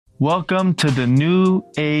Welcome to the New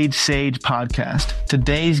Age Sage podcast.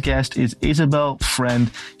 Today's guest is Isabel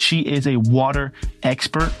Friend. She is a water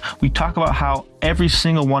expert. We talk about how every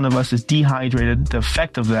single one of us is dehydrated, the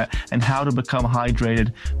effect of that, and how to become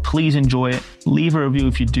hydrated. Please enjoy it. Leave a review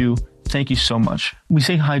if you do. Thank you so much. We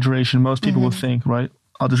say hydration. Most people will think, right?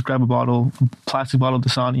 I'll just grab a plastic bottle of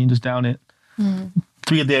Dasani and just down it.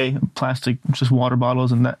 3 a day, plastic, just water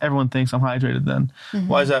bottles, and that everyone thinks I'm hydrated then.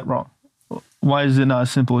 Why is that wrong? Why is it not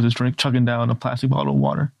as simple as just chugging down a plastic bottle of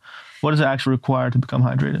water? What does it actually require to become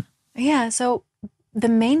hydrated? Yeah, so the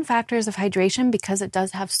main factors of hydration, because it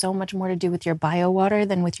does have so much more to do with your biowater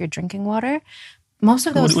than with your drinking water, most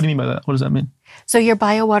of those... What do you mean by that? What does that mean? So your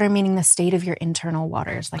biowater meaning the state of your internal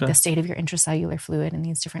waters, like the state of your intracellular fluid and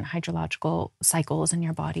these different hydrological cycles in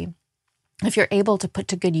your body. If you're able to put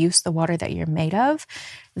to good use the water that you're made of,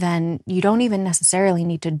 then you don't even necessarily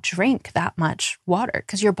need to drink that much water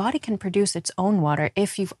because your body can produce its own water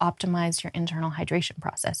if you've optimized your internal hydration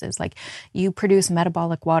processes. Like you produce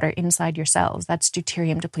metabolic water inside your cells. That's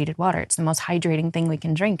deuterium depleted water. It's the most hydrating thing we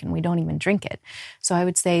can drink and we don't even drink it. So I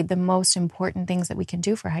would say the most important things that we can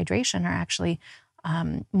do for hydration are actually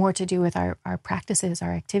more to do with our practices,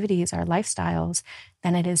 our activities, our lifestyles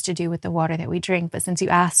than it is to do with the water that we drink. But since you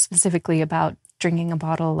asked specifically about drinking a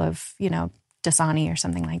bottle of, Dasani or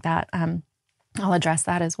something like that, I'll address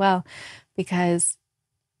that as well. Because,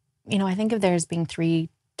 I think of there as being 3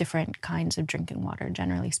 different kinds of drinking water,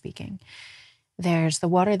 generally speaking. There's the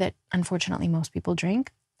water that unfortunately most people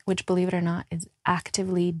drink, which, believe it or not, is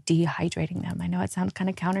actively dehydrating them. I know it sounds kind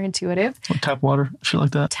of counterintuitive. Tap water, shit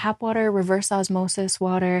like that? Tap water, reverse osmosis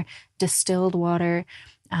water, distilled water.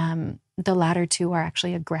 The latter 2 are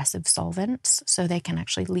actually aggressive solvents, so they can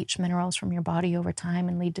actually leach minerals from your body over time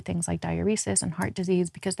and lead to things like diuresis and heart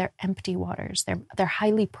disease because they're empty waters. They're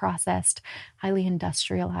highly processed, highly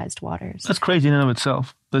industrialized waters. That's crazy in and of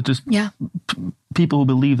itself. That just people who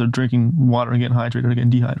believe they're drinking water and getting hydrated are getting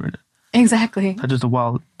dehydrated. Exactly. That's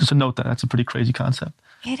just to note that's a pretty crazy concept.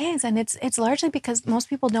 It is. And it's largely because most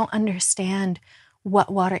people don't understand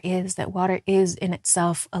what water is, that water is in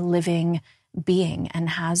itself a living being and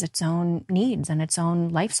has its own needs and its own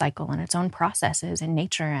life cycle and its own processes in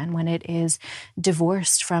nature. And when it is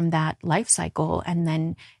divorced from that life cycle and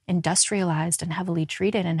then industrialized and heavily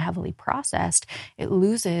treated and heavily processed, it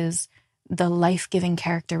loses the life-giving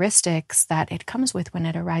characteristics that it comes with when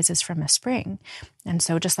it arises from a spring. And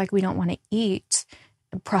so just like we don't want to eat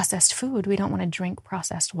processed food, we don't want to drink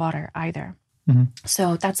processed water either.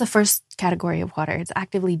 So that's the first category of water. It's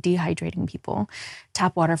actively dehydrating people.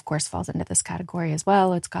 Tap water, of course, falls into this category as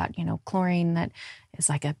well. It's got, chlorine that is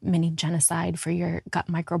like a mini genocide for your gut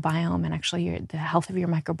microbiome. And actually the health of your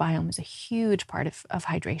microbiome is a huge part of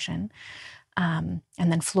hydration. And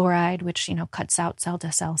then fluoride, which, cuts out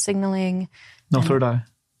cell-to-cell signaling. Third eye.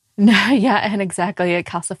 Yeah, and exactly. It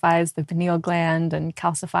calcifies the pineal gland and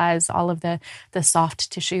calcifies all of the soft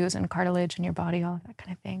tissues and cartilage in your body, all of that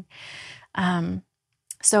kind of thing.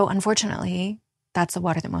 So unfortunately, that's the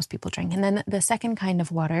water that most people drink. And then the second kind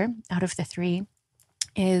of water out of the 3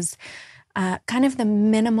 is kind of the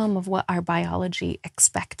minimum of what our biology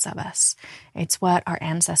expects of us. It's what our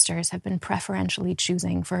ancestors have been preferentially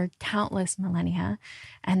choosing for countless millennia,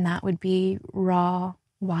 and that would be raw,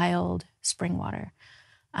 wild spring water.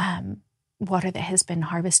 Water that has been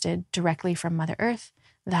harvested directly from Mother Earth,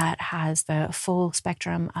 that has the full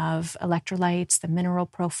spectrum of electrolytes, the mineral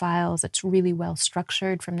profiles. It's really well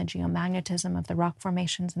structured from the geomagnetism of the rock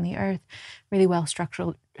formations in the earth, really well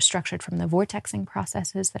structured from the vortexing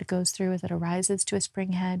processes that it goes through as it arises to a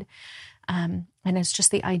spring head. And it's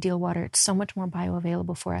just the ideal water. It's so much more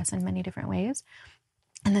bioavailable for us in many different ways.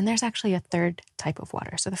 And then there's actually a third type of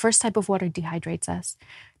water. So the first type of water dehydrates us.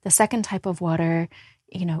 The second type of water,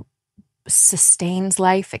 sustains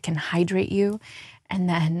life. It can hydrate you. And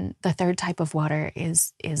then the third type of water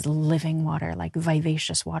is living water, like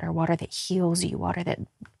vivacious water, water that heals you, water that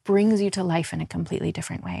brings you to life in a completely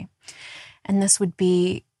different way. And this would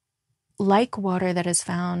be like water that is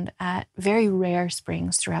found at very rare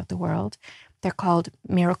springs throughout the world. They're called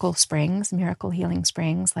miracle springs, miracle healing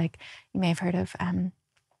springs. Like you may have heard of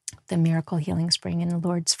the miracle healing spring in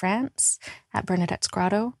Lourdes, France, at Bernadette's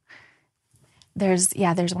Grotto. There's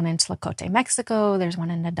one in Tlacote, Mexico. There's one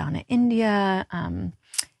in Adana, India.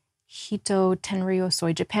 Hito, Tenryo,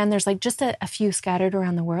 Soy, Japan. There's like just a few scattered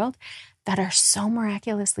around the world that are so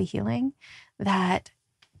miraculously healing that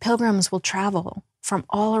pilgrims will travel from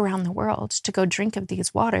all around the world to go drink of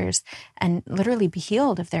these waters and literally be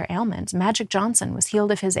healed of their ailments. Magic Johnson was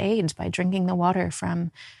healed of his AIDS by drinking the water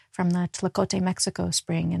from from the Tlacote, Mexico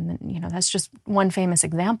spring. And, that's just one famous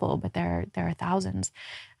example, but there are thousands.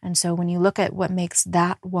 And so when you look at what makes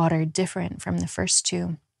that water different from the first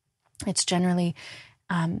two, it's generally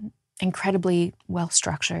incredibly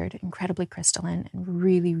well-structured, incredibly crystalline, and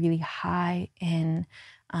really, really high in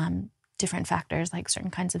different factors like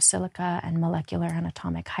certain kinds of silica and molecular and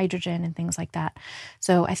atomic hydrogen and things like that.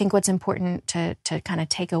 So I think what's important to kind of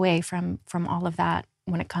take away from all of that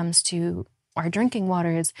when it comes to our drinking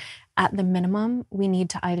water is, at the minimum, we need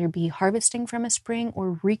to either be harvesting from a spring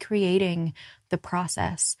or recreating the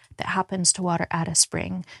process that happens to water at a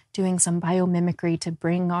spring, doing some biomimicry to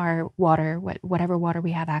bring our water, whatever water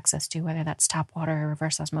we have access to, whether that's tap water or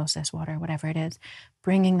reverse osmosis water, whatever it is,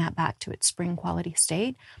 bringing that back to its spring quality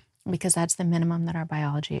state, because that's the minimum that our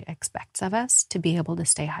biology expects of us to be able to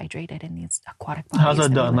stay hydrated in these aquatic bodies. How's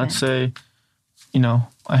that done? Let's say,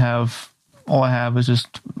 all I have is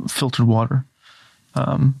just filtered water.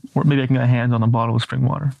 Or maybe I can get a hand on a bottle of spring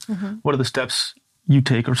water. Mm-hmm. What are the steps you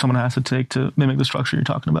take or someone has to take to mimic the structure you're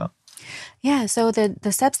talking about? Yeah, so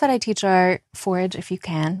the steps that I teach are forage if you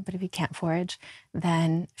can, but if you can't forage,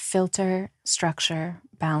 then filter, structure,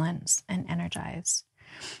 balance, and energize.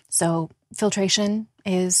 So filtration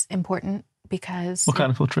is important because... What kind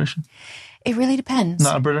of filtration? It really depends.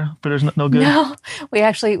 Not a Brita? Brita's no good? No,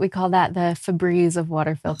 we call that the Febreze of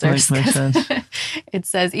water filters. Makes sense. It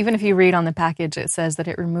says, even if you read on the package, it says that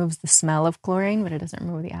it removes the smell of chlorine, but it doesn't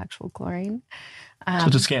remove the actual chlorine. So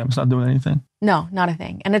it's a scam. It's not doing anything. No, not a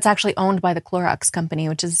thing. And it's actually owned by the Clorox company,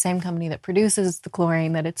 which is the same company that produces the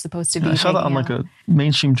chlorine that it's supposed to be. I saw that on like a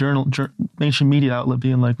mainstream mainstream media outlet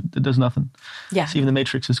being like, it does nothing. Yeah. So even the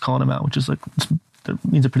Matrix is calling them out, which is like, that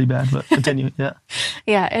means it's pretty bad, but continue. Yeah.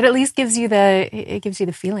 Yeah. It at least gives you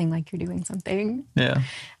the feeling like you're doing something. Yeah.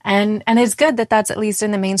 And it's good that that's at least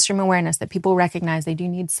in the mainstream awareness, that people recognize they do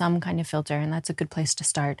need some kind of filter, and that's a good place to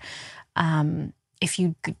start. If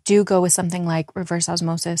you do go with something like reverse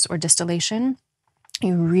osmosis or distillation,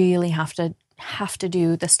 you really have to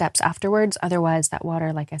do the steps afterwards. Otherwise, that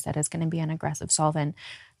water, like I said, is going to be an aggressive solvent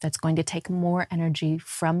that's going to take more energy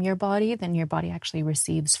from your body than your body actually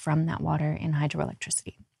receives from that water in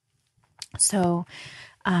hydroelectricity. So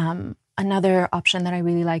another option that I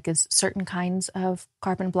really like is certain kinds of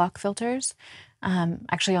carbon block filters.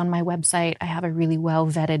 Actually, on my website, I have a really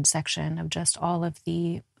well-vetted section of just all of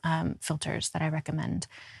the filters that I recommend.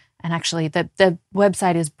 And actually, the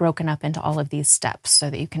website is broken up into all of these steps so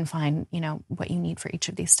that you can find, what you need for each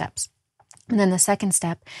of these steps. And then the second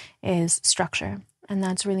step is structure. And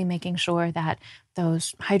that's really making sure that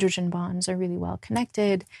those hydrogen bonds are really well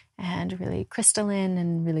connected and really crystalline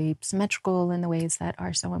and really symmetrical in the ways that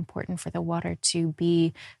are so important for the water to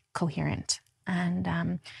be coherent.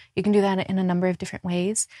 And you can do that in a number of different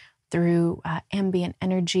ways, through ambient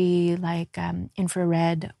energy like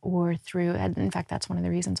infrared, or through, in fact, that's one of the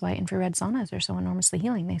reasons why infrared saunas are so enormously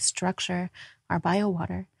healing. They structure our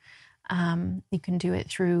biowater. You can do it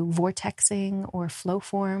through vortexing or flow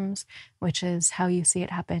forms, which is how you see it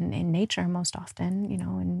happen in nature most often.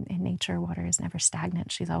 In nature, water is never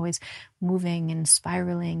stagnant. She's always moving and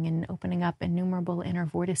spiraling and opening up innumerable inner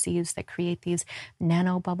vortices that create these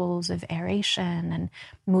nano bubbles of aeration, and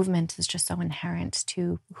movement is just so inherent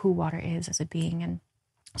to who water is as a being. And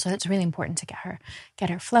so it's really important to get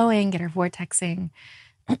her flowing, get her vortexing.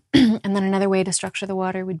 And then another way to structure the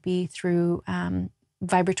water would be through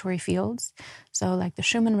vibratory fields. So like the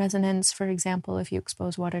Schumann resonance, for example, if you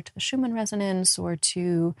expose water to the Schumann resonance, or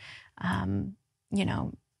to,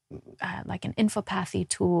 like an infopathy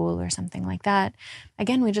tool or something like that.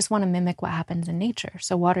 Again, we just want to mimic what happens in nature.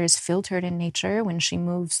 So water is filtered in nature when she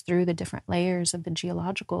moves through the different layers of the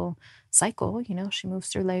geological cycle. She moves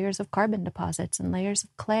through layers of carbon deposits and layers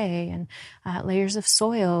of clay and layers of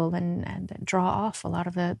soil and draw off a lot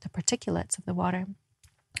of the particulates of the water.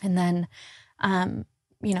 And then,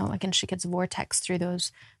 again, she gets vortex through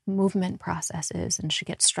those movement processes, and she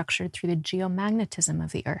gets structured through the geomagnetism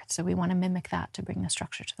of the earth. So we want to mimic that to bring the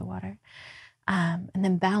structure to the water. And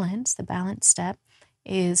then the balance step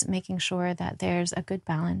is making sure that there's a good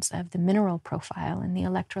balance of the mineral profile and the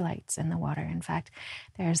electrolytes in the water. In fact,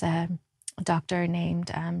 there's a doctor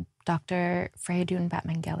named Dr. Freydun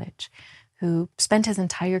Batman-Gelic, who spent his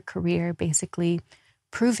entire career basically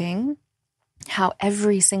proving how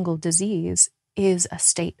every single disease is a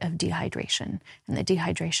state of dehydration, and that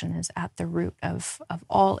dehydration is at the root of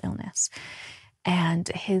all illness. And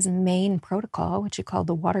his main protocol, which he called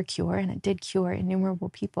the water cure, and it did cure innumerable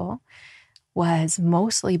people, was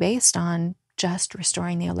mostly based on just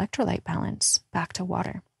restoring the electrolyte balance back to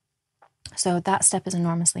water. So that step is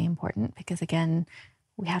enormously important because, again,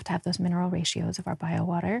 we have to have those mineral ratios of our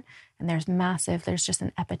biowater. And there's just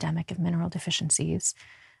an epidemic of mineral deficiencies.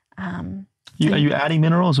 Are you adding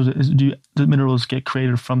minerals, or do the minerals get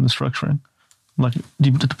created from the structuring? Like, do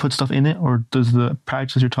you have to put stuff in it, or does the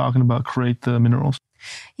practices you're talking about create the minerals?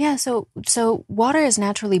 Yeah, so water is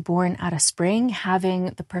naturally born at a spring,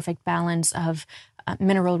 having the perfect balance of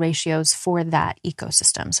mineral ratios for that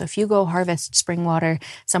ecosystem. So if you go harvest spring water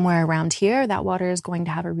somewhere around here, that water is going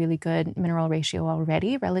to have a really good mineral ratio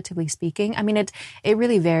already, relatively speaking. I mean, it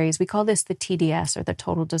really varies. We call this the TDS, or the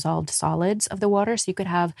total dissolved solids of the water. So you could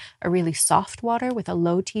have a really soft water with a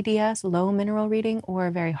low TDS, low mineral reading, or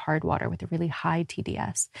a very hard water with a really high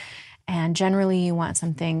TDS. And generally you want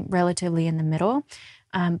something relatively in the middle.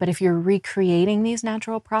 But if you're recreating these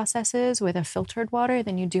natural processes with a filtered water,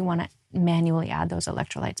 then you do want to manually add those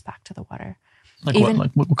electrolytes back to the water. Like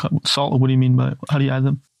what salt? What do you mean by, how do you add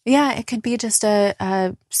them? Yeah, it could be just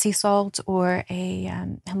a sea salt, or a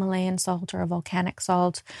Himalayan salt, or a volcanic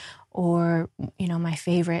salt, or, my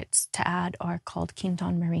favorites to add are called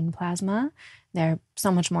Quinton marine plasma. They're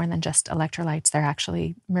so much more than just electrolytes. They're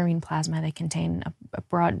actually marine plasma. They contain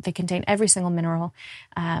they contain every single mineral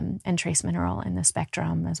and trace mineral in the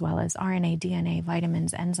spectrum, as well as RNA, DNA,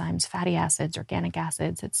 vitamins, enzymes, fatty acids, organic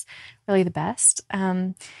acids. It's really the best.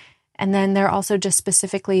 And then there are also just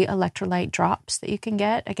specifically electrolyte drops that you can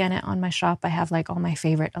get. Again, on my shop, I have like all my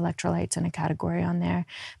favorite electrolytes in a category on there.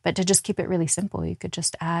 But to just keep it really simple, you could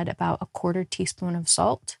just add about a 1/4 teaspoon of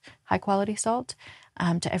salt, high quality salt,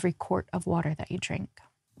 to every quart of water that you drink.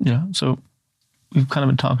 Yeah. So we've kind of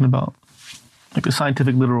been talking about like the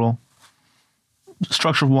scientific, literal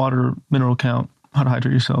structure of water, mineral count, how to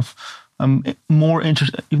hydrate yourself. I'm more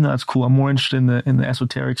interested, even though that's cool, I'm more interested in the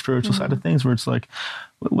esoteric, spiritual side of things, where it's like,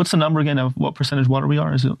 what's the number again of what percentage water we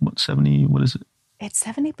are? Is it 70? What is it? It's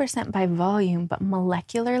 70% by volume, but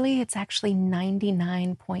molecularly, it's actually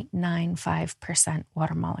 99.95%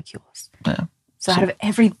 water molecules. Yeah. So out of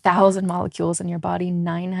every 1,000 molecules in your body,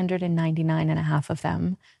 999.5 of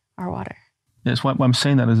them are water. Yeah, so why I'm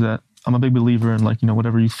saying that is that I'm a big believer in, like,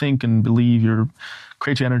 whatever you think and believe,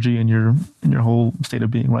 creates your energy and your whole state of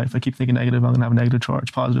being, right? If I keep thinking negative, I'm going to have a negative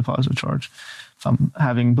charge, positive charge. If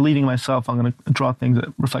I'm believing myself, I'm going to draw things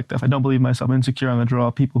that reflect that. If I don't believe myself, I'm insecure, I'm going to draw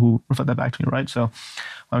people who reflect that back to me, right? So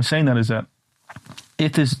what I'm saying that is that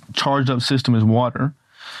if this charged up system is water,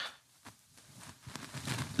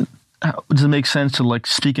 does it make sense to like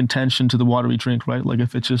speak intention to the water we drink, right? Like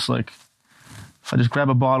if it's just like, if I just grab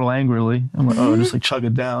a bottle angrily, I'm like, just like chug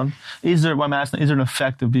it down. Is there an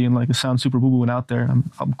effect of being like, it sounds super boo-boo and out there,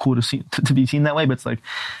 I'm cool to be seen that way, but it's like,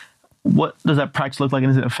 what does that practice look like? And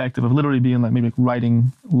is it effective of literally being like, maybe like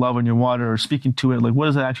writing love in your water or speaking to it? Like, what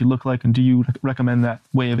does that actually look like? And do you recommend that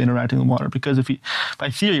way of interacting with water? Because by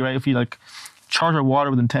theory, right, if we like charge our water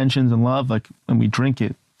with intentions and love, like when we drink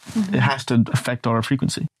it, it has to affect our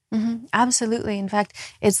frequency. Mm-hmm. Absolutely. In fact,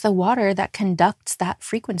 it's the water that conducts that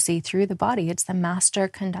frequency through the body. It's the master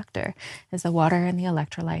conductor, is the water and the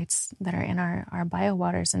electrolytes that are in our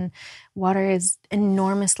biowaters. And water is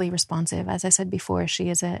enormously responsive. As I said before, she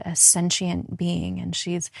is a sentient being, and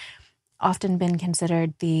she's often been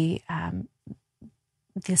considered the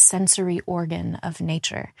sensory organ of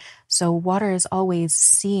nature. So water is always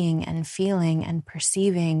seeing and feeling and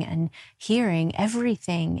perceiving and hearing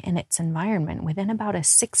everything in its environment within about a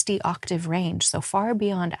 60 octave range, so far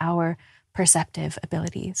beyond our perceptive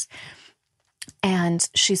abilities. And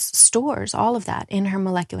she stores all of that in her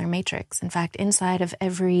molecular matrix. In fact, inside of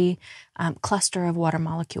every cluster of water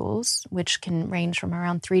molecules, which can range from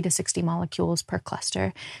around 3 to 60 molecules per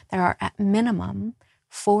cluster, there are at minimum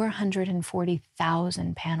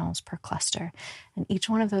 440,000 panels per cluster. And each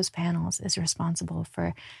one of those panels is responsible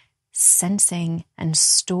for sensing and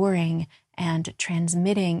storing and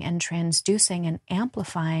transmitting and transducing and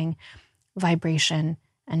amplifying vibration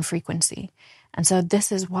and frequency. And so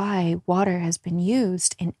this is why water has been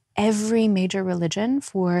used in every major religion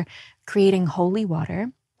for creating holy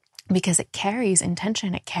water, because it carries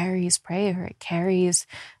intention, it carries prayer, it carries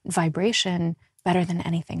vibration better than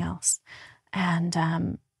anything else. And,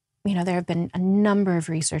 there have been a number of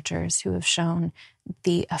researchers who have shown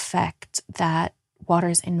the effect that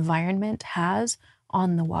water's environment has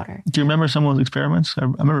on the water. Do you remember some of those experiments? I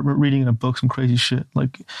remember reading in a book some crazy shit.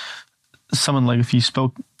 Like someone, like if you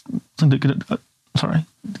spoke something,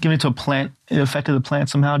 giving it to a plant, it affected the plant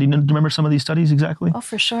somehow. Do you remember some of these studies exactly? Oh,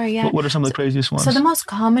 for sure, yeah. What are some of the craziest ones? So the most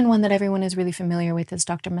common one that everyone is really familiar with is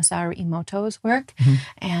Dr. Masaru Emoto's work. Mm-hmm.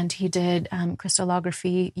 And he did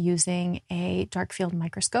crystallography using a dark field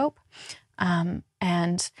microscope. And,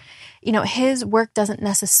 his work doesn't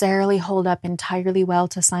necessarily hold up entirely well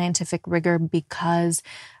to scientific rigor because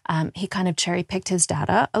he kind of cherry picked his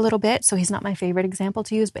data a little bit. So he's not my favorite example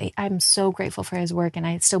to use, but I'm so grateful for his work. And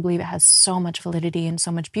I still believe it has so much validity and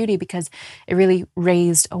so much beauty because it really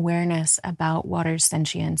raised awareness about water's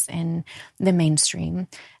sentience in the mainstream.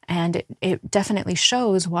 And it definitely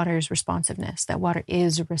shows water's responsiveness, that water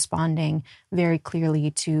is responding very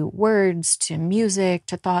clearly to words, to music,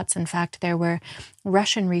 to thoughts. In fact, there were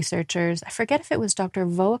Russian researchers, I forget if it was Dr.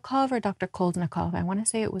 Volokov or Dr. Kolznikov. I want to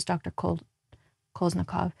say it was Dr.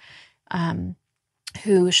 Kolznikov,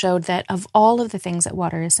 who showed that of all of the things that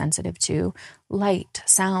water is sensitive to, light,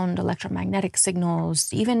 sound, electromagnetic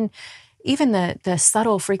signals, even the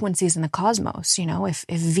subtle frequencies in the cosmos, if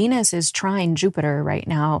Venus is trine Jupiter right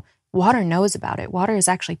now, water knows about it. Water is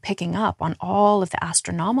actually picking up on all of the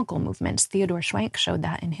astronomical movements. Theodor Schwenk showed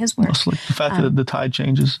that in his work. Also, the fact that the tide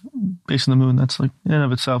changes based on the moon, that's in and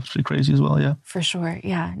of itself pretty crazy as well, yeah. For sure,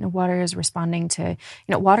 yeah. Water is responding to,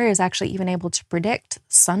 water is actually even able to predict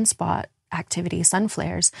sunspot activity, sun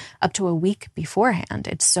flares, up to a week beforehand.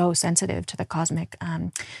 It's so sensitive to the cosmic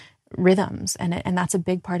rhythms, and that's a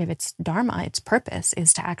big part of its dharma. Its purpose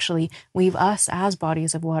is to actually weave us as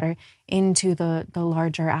bodies of water into the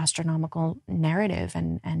larger astronomical narrative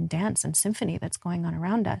and dance and symphony that's going on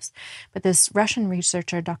around us. But this Russian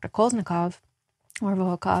researcher, Dr. Kolznikov, or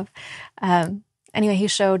Volkov, anyway, he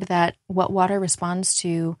showed that what water responds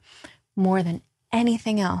to more than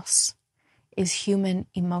anything else is human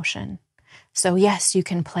emotion. So yes, you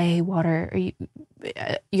can play water or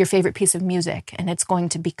your favorite piece of music, and it's going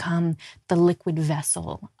to become the liquid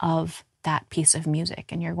vessel of that piece of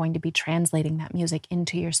music, and you're going to be translating that music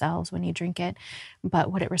into your cells when you drink it.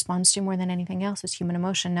 But what it responds to more than anything else is human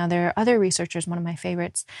emotion. Now, there are other researchers, one of my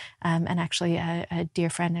favorites, and actually a dear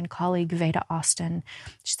friend and colleague, Veda Austin.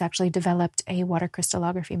 She's actually developed a water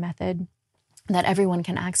crystallography method that everyone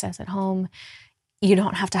can access at home. You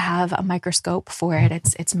don't have to have a microscope for it.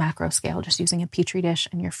 It's macro scale, just using a petri dish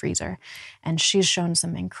in your freezer. And she's shown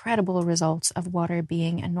some incredible results of water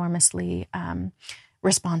being enormously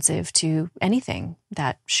responsive to anything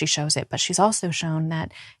that she shows it. But she's also shown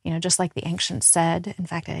that, just like the ancients said, in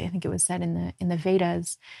fact, I think it was said in the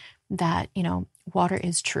Vedas, that, water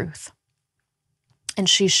is truth. And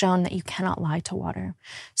she's shown that you cannot lie to water.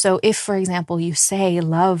 So if, for example, you say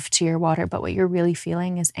love to your water, but what you're really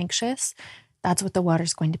feeling is anxious, that's what the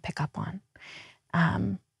water's going to pick up on.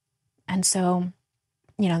 And so,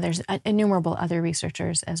 there's innumerable other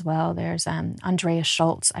researchers as well. There's Andreas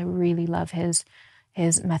Schultz. I really love his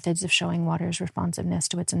methods of showing water's responsiveness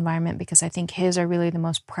to its environment, because I think his are really the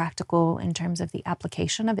most practical in terms of the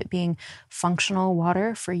application of it being functional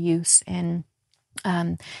water for use in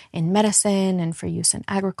medicine and for use in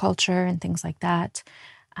agriculture and things like that.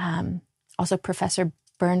 Also, Professor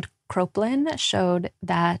Bernd Kroplin showed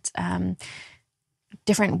that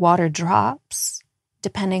different water drops,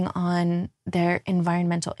 depending on their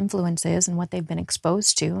environmental influences and what they've been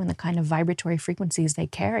exposed to and the kind of vibratory frequencies they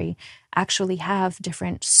carry, actually have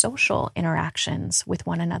different social interactions with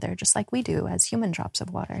one another, just like we do as human drops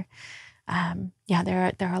of water.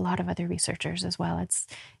 There are a lot of other researchers as well. It's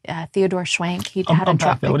Theodor Schwenk. He had a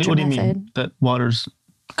drop picture method. What do you mean that water's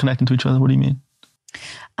connecting to each other? What do you mean?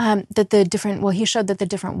 He showed that the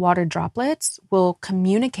different water droplets will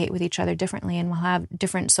communicate with each other differently and will have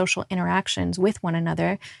different social interactions with one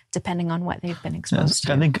another depending on what they've been exposed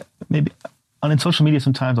to. I think maybe on social media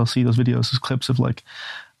sometimes I'll see those videos, those clips of like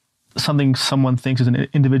something someone thinks is an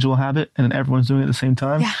individual habit and then everyone's doing it at the same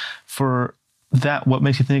time. Yeah. For that, what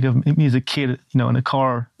makes you think of me as a kid, in a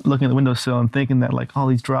car, looking at the windowsill and thinking that like all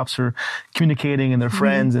these drops are communicating and they're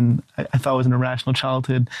friends. And I thought it was an irrational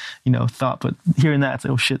childhood, thought. But hearing that, it's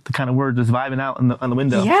like, oh shit, the kind of word is vibing out on the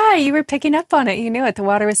window. Yeah, you were picking up on it. You knew it. The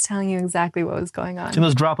water was telling you exactly what was going on. So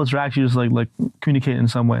those droplets are actually just like communicating in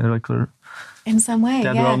some way. They're in some way, they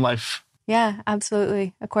have their own life. Yeah,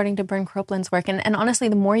 absolutely. According to Bernd Kroplin's work. And honestly,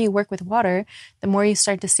 the more you work with water, the more you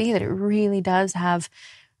start to see that it really does have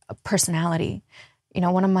a personality.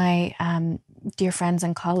 One of my dear friends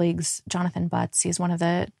and colleagues, Jonathan Butts, he's one of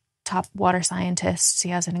the top water scientists. He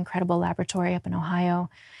has an incredible laboratory up in Ohio.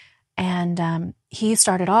 And he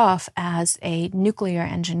started off as a nuclear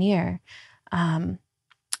engineer. And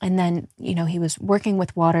then, he was working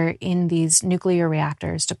with water in these nuclear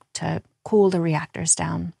reactors to cool the reactors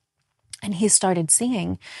down. And he started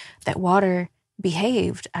seeing that water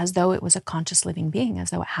behaved as though it was a conscious living being, as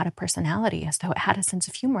though it had a personality, as though it had a sense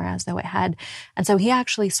of humor, as though it had. And so he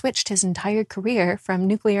actually switched his entire career from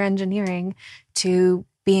nuclear engineering to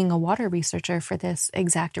being a water researcher for this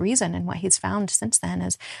exact reason. And what he's found since then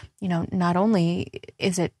is, not only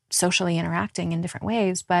is it socially interacting in different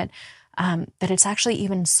ways, but that it's actually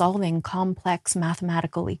even solving complex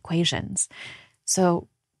mathematical equations. So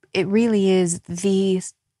it really is the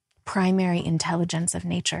primary intelligence of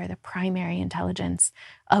nature, the primary intelligence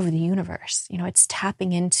of the universe. It's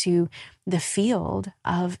tapping into the field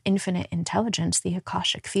of infinite intelligence, the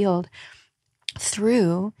Akashic field,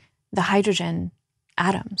 through the hydrogen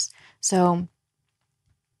atoms. So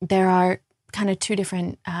there are kind of two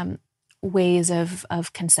different ways of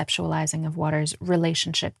conceptualizing of water's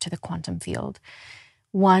relationship to the quantum field.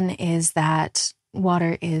 One is that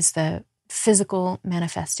water is the physical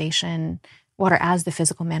manifestation, water as the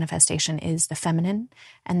physical manifestation is the feminine,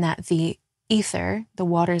 and that the ether, the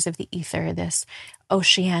waters of the ether, this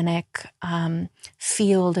oceanic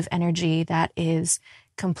field of energy that is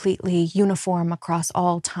completely uniform across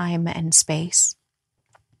all time and space,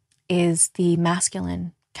 is the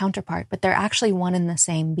masculine counterpart. But they're actually one and the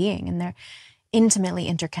same being, and they're intimately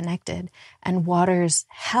interconnected. And water's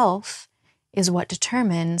health is what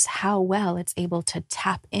determines how well it's able to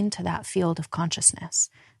tap into that field of consciousness,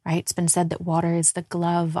 right? It's been said that water is the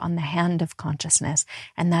glove on the hand of consciousness.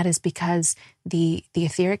 And that is because the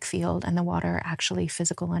etheric field and the water are actually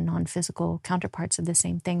physical and non-physical counterparts of the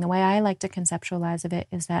same thing. The way I like to conceptualize of it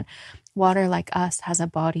is that water, like us, has a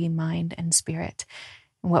body, mind, and spirit.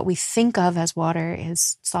 And what we think of as water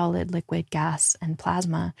is solid, liquid, gas, and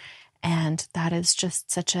plasma. And that is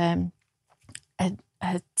just such a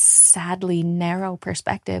sadly narrow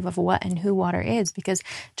perspective of what and who water is. Because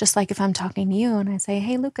just like if I'm talking to you and I say,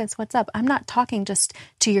 hey, Lucas, what's up? I'm not talking just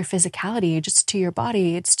to your physicality, just to your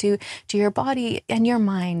body. It's to your body and your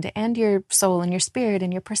mind and your soul and your spirit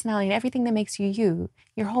and your personality and everything that makes you,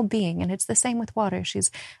 your whole being. And it's the same with water. She's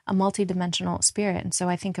a multidimensional spirit. And so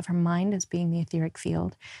I think of her mind as being the etheric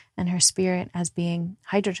field and her spirit as being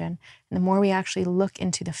hydrogen. And the more we actually look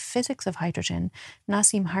into the physics of hydrogen,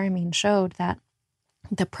 Nassim Haramein showed that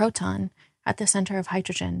the proton at the center of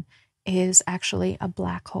hydrogen is actually a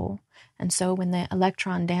black hole. And so when the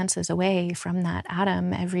electron dances away from that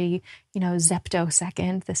atom every,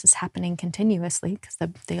 zeptosecond, this is happening continuously because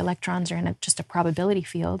the electrons are in just a probability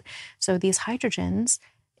field. So these hydrogens,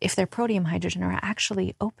 if they're protium hydrogen, are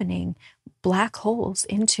actually opening black holes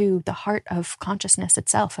into the heart of consciousness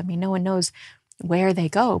itself. I mean, no one knows where they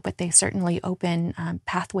go, but they certainly open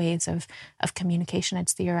pathways of communication.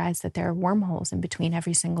 It's theorized that there are wormholes in between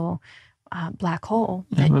every single black hole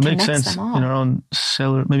that it makes connects sense them all. in our own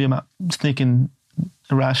cellular. Maybe I'm not thinking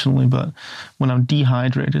irrationally, but when I'm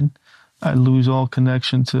dehydrated, I lose all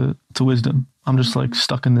connection to wisdom. I'm just like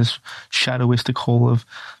stuck in this shadowistic hole of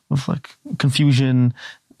like confusion,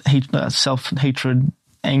 self-hatred,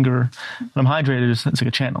 anger. When I'm hydrated, it's like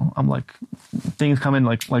a channel. I'm like, things come in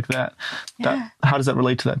like that. Yeah. How does that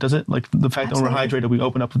relate to that? Does it? Like the fact that when we're hydrated, we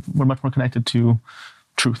open up, we're much more connected to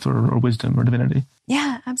truth or wisdom or divinity.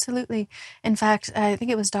 Yeah, absolutely. In fact, I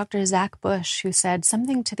think it was Dr. Zach Bush who said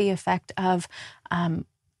something to the effect of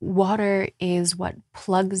water is what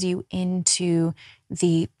plugs you into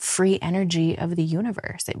the free energy of the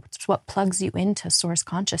universe. It's what plugs you into source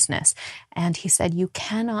consciousness. And he said, you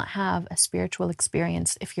cannot have a spiritual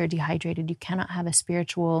experience if you're dehydrated. You cannot have a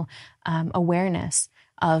spiritual awareness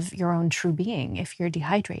of your own true being if you're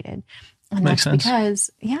dehydrated. And Makes that's sense.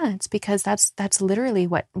 it's because that's literally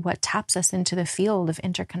what taps us into the field of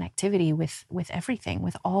interconnectivity with everything,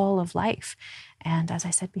 with all of life. And as I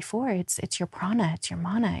said before, it's your prana, it's your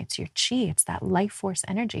mana, it's your chi, it's that life force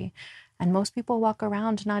energy. And most people walk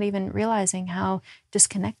around not even realizing how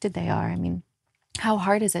disconnected they are. I mean, how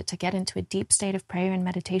hard is it to get into a deep state of prayer and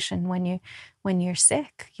meditation when you're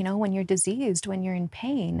sick, when you're diseased, when you're in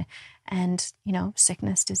pain? And,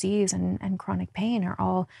 sickness, disease, and chronic pain are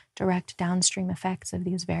all direct downstream effects of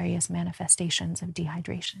these various manifestations of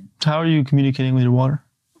dehydration. How are you communicating with your water?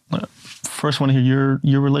 First, I want to hear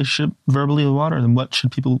your relationship verbally with water, and what's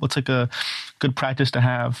like a good practice to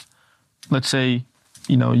have? Let's say,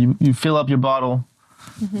 you fill up your bottle,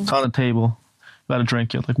 it's on the table, you got to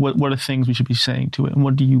drink it. Like, what are things we should be saying to it, and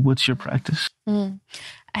what's your practice?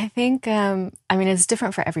 I think, it's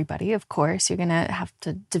different for everybody, of course. You're going to have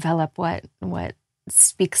to develop what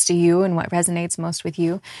speaks to you and what resonates most with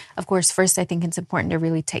you. Of course, first, I think it's important to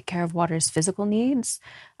really take care of water's physical needs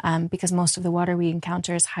because most of the water we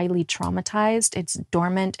encounter is highly traumatized. It's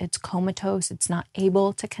dormant, it's comatose, it's not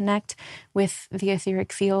able to connect with the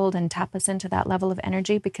etheric field and tap us into that level of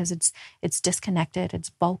energy because it's disconnected,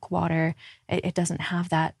 it's bulk water. It doesn't have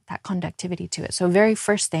that conductivity to it. So very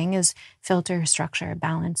first thing is filter, structure,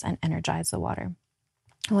 balance, and energize the water.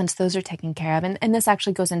 Once those are taken care of, and this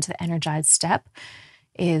actually goes into the energized step,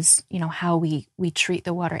 is, how we treat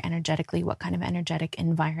the water energetically, what kind of energetic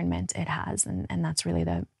environment it has. And that's really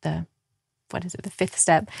the fifth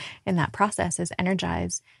step in that process is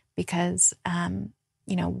energize, because,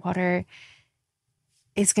 water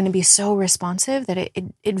is going to be so responsive that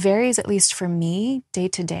it varies, at least for me, day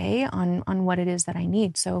to day on what it is that I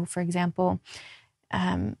need. So for example,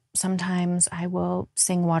 sometimes I will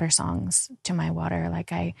sing water songs to my water.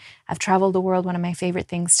 Like I've traveled the world. One of my favorite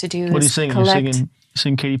things to do What are you is singing? collect. You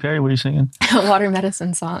sing Katy Perry? What are you singing? Water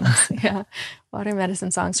medicine songs. Yeah. Water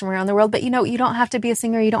medicine songs from around the world. But you don't have to be a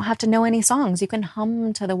singer. You don't have to know any songs. You can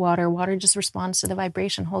hum to the water. Water just responds to the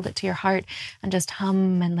vibration. Hold it to your heart and just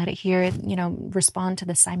hum and let it hear it, respond to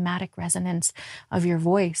the cymatic resonance of your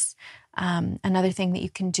voice. Another thing that you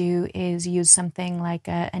can do is use something like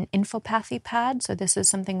an infopathy pad. So this is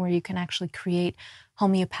something where you can actually create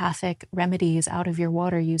homeopathic remedies out of your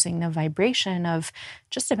water using the vibration of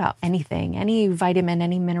just about anything, any vitamin,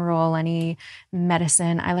 any mineral, any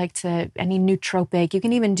medicine. Any nootropic. You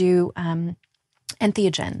can even do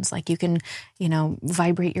entheogens. Like you can,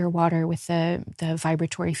 vibrate your water with the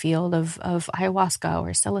vibratory field of ayahuasca or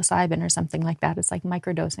psilocybin or something like that. It's like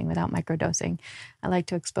microdosing without microdosing. I like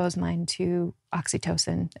to expose mine to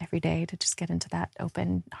oxytocin every day to just get into that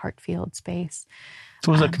open heart field space.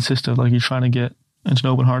 So what does that consist of? Like you're trying to get into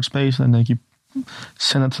an open heart space and then you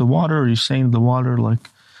send it to the water, or you're saying to the water, like,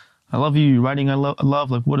 I love you, you're writing I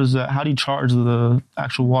love. Like what is that? How do you charge the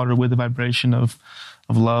actual water with the vibration of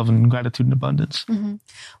love and gratitude and abundance? Mm-hmm.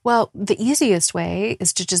 Well, the easiest way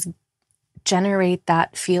is to just generate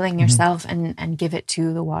that feeling yourself and give it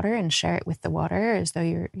to the water and share it with the water as though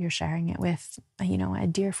you're sharing it with, a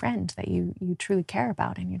dear friend that you truly care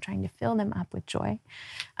about, and you're trying to fill them up with joy.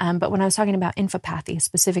 But when I was talking about infopathy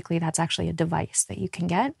specifically, that's actually a device that you can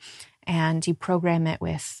get, and you program it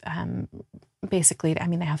with, basically,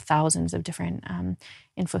 they have thousands of different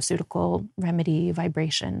infoceutical remedy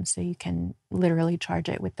vibrations. So you can literally charge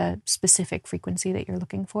it with the specific frequency that you're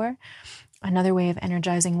looking for. Another way of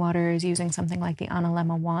energizing water is using something like the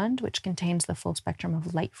Analemma wand, which contains the full spectrum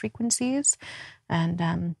of light frequencies.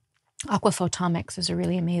 And aquaphotomics is a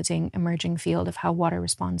really amazing emerging field of how water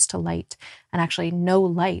responds to light. And actually, no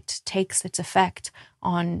light takes its effect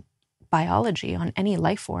on biology, on any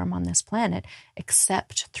life form on this planet,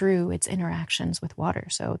 except through its interactions with water.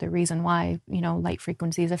 So the reason why, light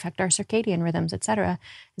frequencies affect our circadian rhythms, etc.,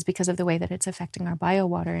 is because of the way that it's affecting our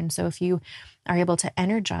biowater. And so if you are able to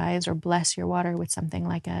energize or bless your water with something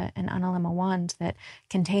like an Analemma wand that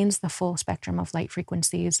contains the full spectrum of light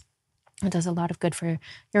frequencies, it does a lot of good for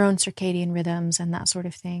your own circadian rhythms and that sort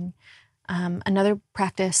of thing. Another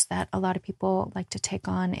practice that a lot of people like to take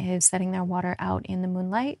on is setting their water out in the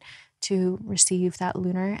moonlight to receive that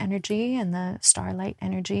lunar energy and the starlight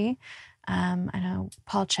energy. I know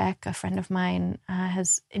Paul Chek, a friend of mine,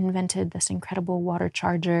 has invented this incredible water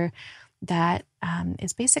charger that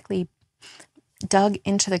is basically dug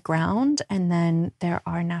into the ground, and then there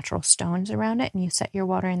are natural stones around it, and you set your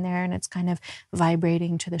water in there, and it's kind of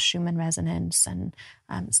vibrating to the Schumann resonance and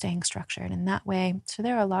staying structured in that way. So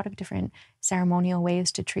there are a lot of different ceremonial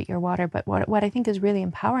ways to treat your water, but what I think is really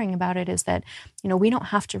empowering about it is that, we don't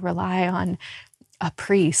have to rely on a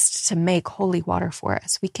priest to make holy water for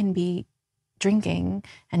us. We can be drinking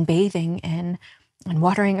and bathing in and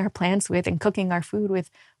watering our plants with and cooking our food with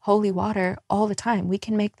holy water all the time. We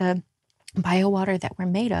can make the biowater that we're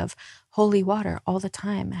made of holy water all the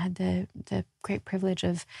time. I had the great privilege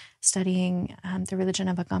of studying the religion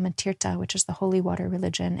of Agama Tirtha, which is the holy water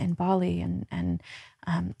religion in Bali, and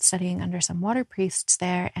studying under some water priests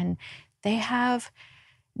there. And they have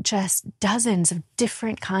just dozens of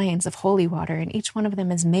different kinds of holy water, and each one of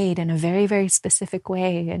them is made in a very, very specific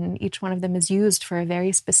way, and each one of them is used for a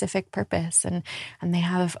very specific purpose. And they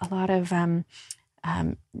have a lot of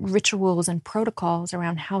rituals and protocols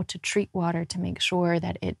around how to treat water to make sure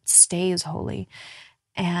that it stays holy.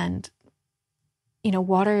 And,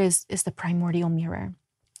 water is the primordial mirror.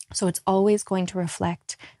 So it's always going to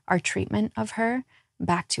reflect our treatment of her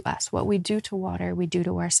back to us. What we do to water, we do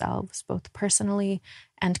to ourselves, both personally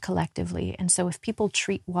and collectively. And so if people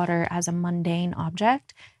treat water as a mundane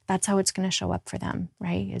object, that's how it's going to show up for them,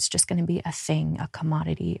 right? It's just going to be a thing, a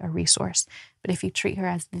commodity, a resource. But if you treat her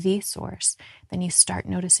as the source, then you start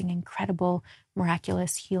noticing incredible,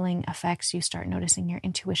 miraculous healing effects. You start noticing your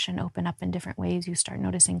intuition open up in different ways. You start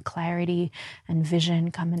noticing clarity and vision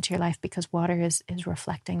come into your life, because water is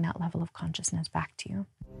reflecting that level of consciousness back to you.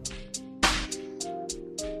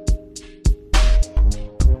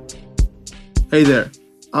 Hey there.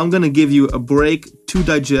 I'm going to give you a break to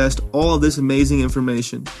digest all of this amazing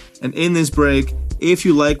information. And in this break, if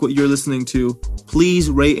you like what you're listening to, please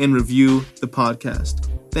rate and review the podcast.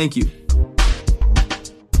 Thank you.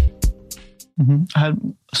 I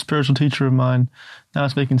had a spiritual teacher of mine. Now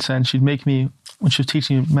it's making sense. She'd make me, when she was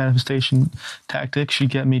teaching me manifestation tactics, she'd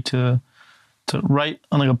get me to write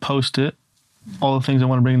on like a Post-it all the things I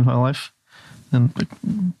want to bring into my life, and like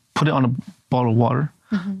put it on a bottle of water,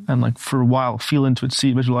 and like for a while feel into it,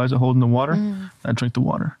 see, visualize it holding the water, and I drink the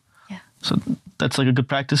water. Yeah. So that's like a good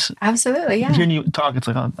practice. Absolutely, yeah. Hearing you talk, it's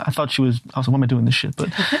like, oh, I was like, why am I doing this shit?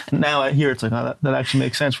 But now I hear it's like, oh, that actually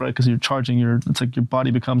makes sense, right? Because you're charging it's like your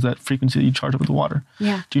body becomes that frequency that you charge up with the water.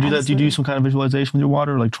 Yeah. Do you do that? Do you do some kind of visualization with your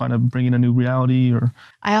water, or like trying to bring in a new reality, or?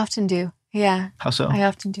 I often do. Yeah. How so? I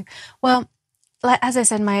often do. Well, as I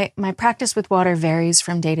said, my practice with water varies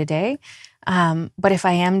from day to day. But if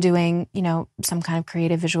I am doing, some kind of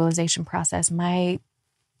creative visualization process, my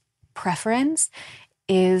preference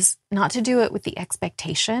is not to do it with the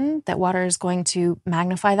expectation that water is going to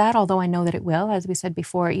magnify that, although I know that it will. As we said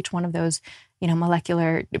before, each one of those,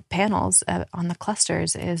 molecular panels on the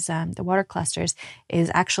clusters is, the water clusters,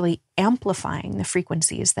 is actually amplifying the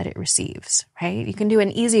frequencies that it receives, right? You can do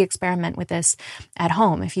an easy experiment with this at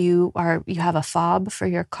home. If you have a fob for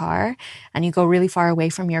your car and you go really far away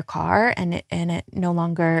from your car and it no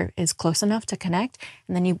longer is close enough to connect,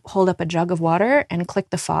 and then you hold up a jug of water and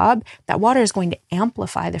click the fob, that water is going to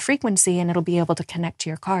amplify the frequency and it'll be able to connect to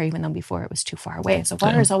your car even though before it was too far away. So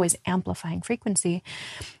water is always amplifying frequency.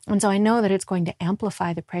 And so I know that it's going to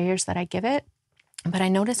amplify the prayers that I give it, but I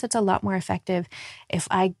notice it's a lot more effective if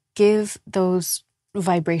I give those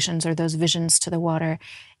vibrations or those visions to the water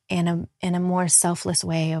in a more selfless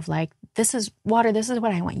way of like, this is water, this is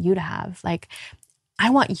what I want you to have. Like, I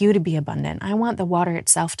want you to be abundant. I want the water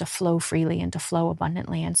itself to flow freely and to flow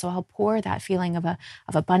abundantly. And so I'll pour that feeling of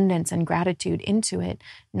abundance and gratitude into it,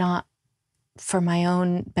 not for my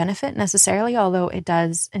own benefit necessarily, although it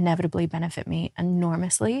does inevitably benefit me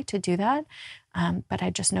enormously to do that. But I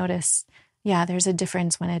just notice, there's a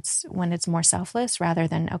difference when it's more selfless rather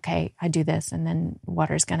than, okay, I do this and then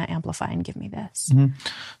water's going to amplify and give me this.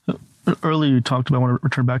 Earlier you talked about, I want to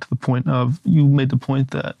return back to the point of, you made the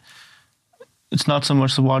point that it's not so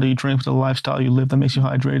much the water you drink, but the lifestyle you live that makes you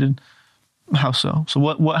hydrated. How so? So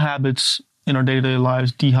what habits in our day-to-day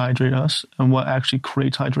lives dehydrate us, and what actually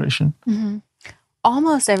creates hydration?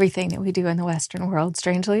 Almost everything that we do in the Western world,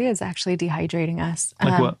 strangely, is actually dehydrating us.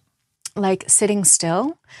 Like what? Like sitting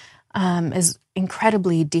still is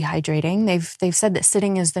incredibly dehydrating. They've said that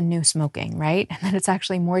sitting is the new smoking, right? And that it's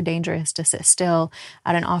actually more dangerous to sit still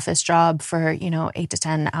at an office job for 8 to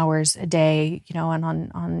 10 hours a day, and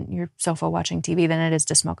on your sofa watching TV than it is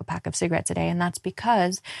to smoke a pack of cigarettes a day. And that's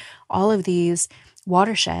because all of these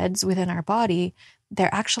watersheds within our body,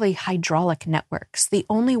 they're actually hydraulic networks. The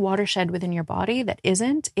only watershed within your body that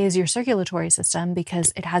isn't is your circulatory system,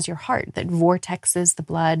 because it has your heart that vortexes the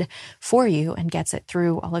blood for you and gets it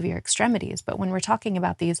through all of your extremities. But when we're talking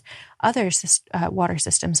about these other water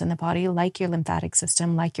systems in the body, like your lymphatic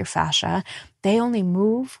system, like your fascia, they only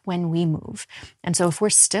move when we move. And so if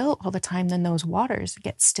we're still all the time, then those waters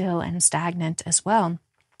get still and stagnant as well,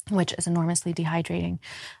 which is enormously dehydrating.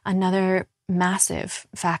 Another massive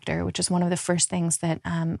factor, which is one of the first things that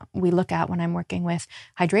we look at when I'm working with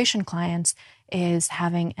hydration clients, is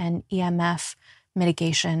having an EMF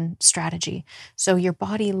mitigation strategy. So your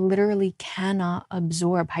body literally cannot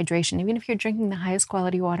absorb hydration. Even if you're drinking the highest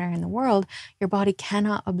quality water in the world, your body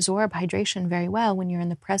cannot absorb hydration very well when you're in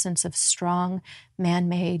the presence of strong,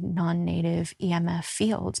 man-made, non-native EMF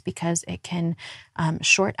fields, because it can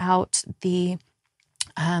short out the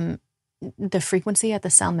frequency at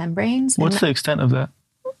the cell membranes. What's the extent of that?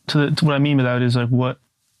 To what I mean by that is like,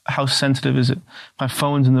 how sensitive is it? My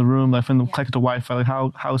phone's in the room, my phone connected to Wi-Fi, like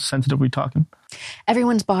how sensitive are we talking?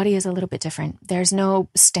 Everyone's body is a little bit different. There's no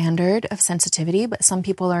standard of sensitivity, but some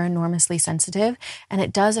people are enormously sensitive, and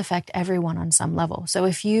it does affect everyone on some level. So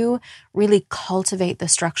if you really cultivate the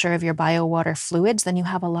structure of your biowater fluids, then you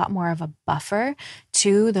have a lot more of a buffer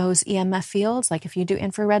to those EMF fields. Like if you do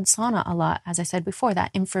infrared sauna a lot, as I said before,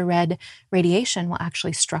 that infrared radiation will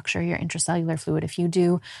actually structure your intracellular fluid. If you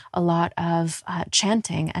do a lot of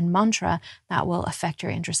chanting and mantra, that will affect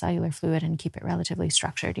your intracellular fluid and keep it relatively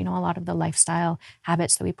structured. A lot of the lifestyle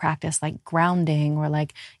habits that we practice, like grounding or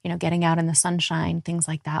like, getting out in the sunshine, things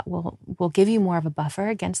like that will give you more of a buffer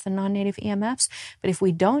against the non-native EMFs. But if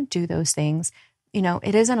we don't do those things,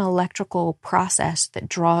 it is an electrical process that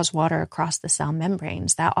draws water across the cell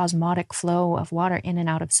membranes. That osmotic flow of water in and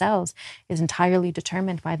out of cells is entirely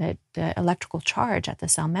determined by the electrical charge at the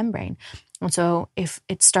cell membrane. And so if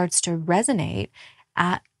it starts to resonate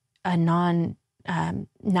at a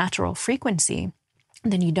non-natural frequency,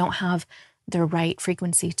 then you don't have the right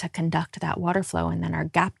frequency to conduct that water flow. And then our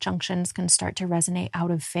gap junctions can start to resonate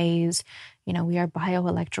out of phase. We are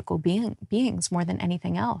bioelectrical beings more than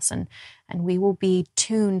anything else. And we will be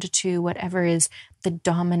tuned to whatever is the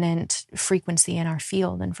dominant frequency in our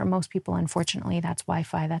field. And for most people, unfortunately, that's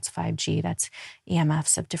Wi-Fi, that's 5G, that's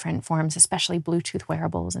EMFs of different forms, especially Bluetooth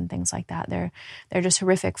wearables and things like that. They're just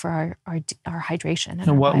horrific for our hydration.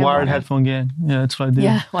 And wired headphone gang. Yeah, that's what I do.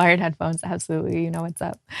 Yeah, wired headphones. Absolutely. You know what's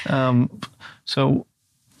up. So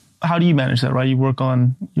how do you manage that, right? You work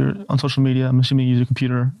on social media. I'm assuming you use a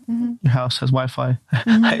computer. Mm-hmm. Your house has Wi-Fi,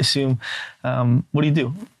 mm-hmm. I assume. What do you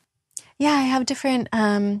do? Yeah, I have different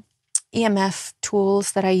EMF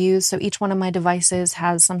tools that I use. So each one of my devices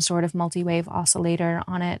has some sort of multi-wave oscillator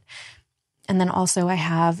on it. And then also I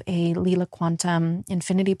have a Lila Quantum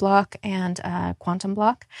infinity block and a quantum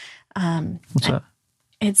block. What's that?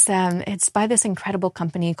 It's by this incredible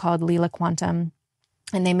company called Lila Quantum.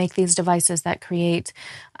 And they make these devices that create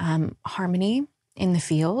harmony in the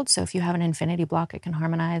field. So if you have an infinity block, it can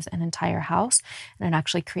harmonize an entire house, and it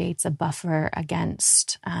actually creates a buffer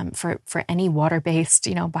against for any water-based,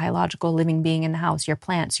 biological living being in the house, your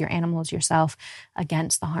plants, your animals, yourself,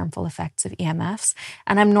 against the harmful effects of EMFs.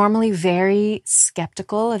 And I'm normally very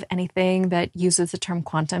skeptical of anything that uses the term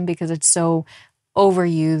quantum because it's so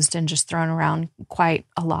overused and just thrown around quite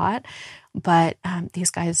a lot. But these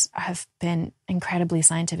guys have been incredibly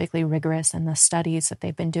scientifically rigorous in the studies that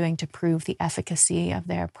they've been doing to prove the efficacy of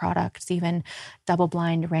their products, even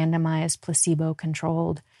double-blind, randomized,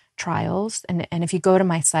 placebo-controlled trials. And if you go to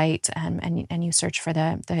my site and you search for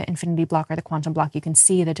the infinity block or the quantum block, you can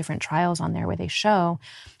see the different trials on there where they show,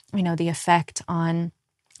 the effect on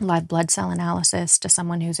live blood cell analysis to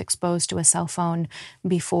someone who's exposed to a cell phone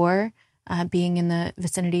before being in the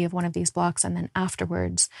vicinity of one of these blocks and then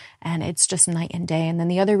afterwards. And it's just night and day. And then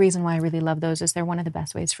the other reason why I really love those is they're one of the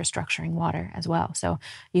best ways for structuring water as well. So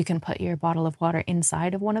you can put your bottle of water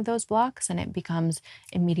inside of one of those blocks and it becomes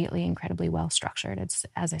immediately incredibly well structured. It's,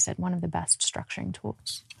 as I said, one of the best structuring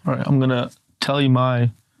tools. All right. I'm going to tell you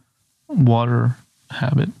my water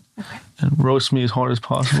habit and roast me as hard as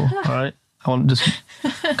possible. All right. I want just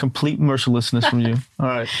complete mercilessness from you. All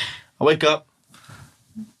right. I wake up.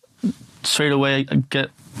 Straight away,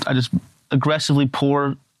 I just aggressively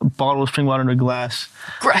pour a bottle of spring water in a glass.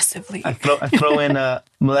 Aggressively. I throw in a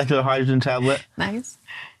molecular hydrogen tablet. Nice.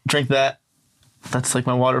 Drink that. That's like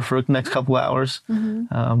my water for the next couple hours.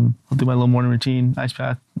 Mm-hmm. I'll do my little morning routine, ice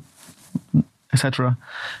bath, etc.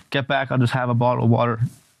 Get back, I'll just have a bottle of water,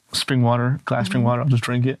 spring water, glass spring water. I'll just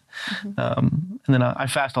drink it. Mm-hmm. And then I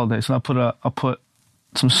fast all day. So I'll put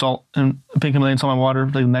some salt and pink Himalayan salt in my water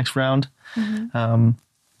like the next round. Mm-hmm.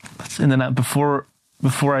 And then before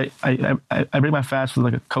I break my fast with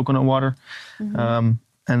like a coconut water, and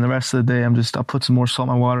the rest of the day I'll put some more salt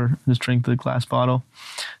in my water and just drink the glass bottle.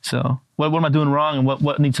 So what am I doing wrong and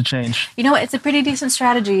what needs to change? It's a pretty decent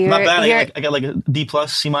strategy. Not bad. I got like a D+,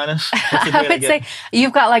 C-. I would say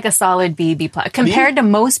you've got like a solid B+. Compared to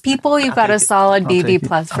most people, you've got a solid B+,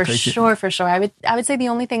 for sure. I would say the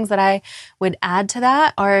only things that I would add to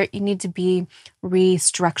that are you need to be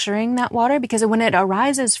restructuring that water, because when it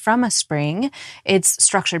arises from a spring, it's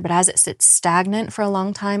structured, but as it sits stagnant for a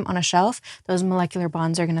long time on a shelf, those molecular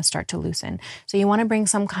bonds are going to start to loosen. So you want to bring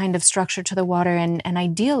some kind of structure to the water, and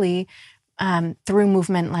ideally through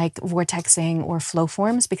movement like vortexing or flow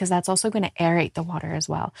forms, because that's also going to aerate the water as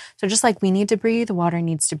well. So just like we need to breathe, water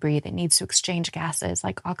needs to breathe. It needs to exchange gases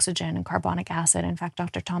like oxygen and carbonic acid. In fact,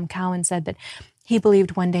 Dr. Tom Cowan said that he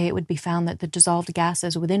believed one day it would be found that the dissolved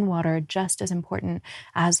gases within water are just as important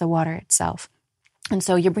as the water itself. And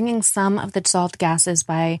so you're bringing some of the dissolved gases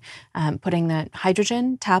by putting the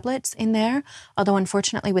hydrogen tablets in there. Although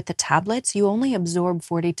unfortunately with the tablets, you only absorb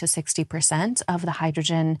 40 to 60% of the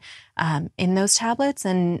hydrogen in those tablets,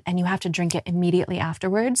 and you have to drink it immediately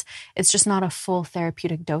afterwards. It's just not a full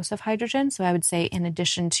therapeutic dose of hydrogen. So I would say in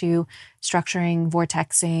addition to structuring,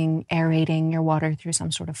 vortexing, aerating your water through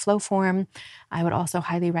some sort of flow form, I would also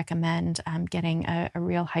highly recommend getting a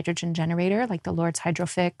real hydrogen generator like the Lord's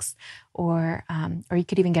Hydrofix, or you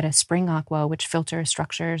could even get a Spring Aqua, which filters,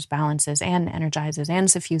 structures, balances, and energizes and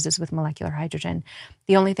suffuses with molecular hydrogen.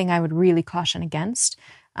 The only thing I would really caution against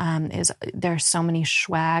is there's so many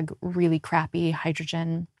swag, really crappy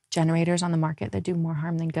hydrogen generators on the market that do more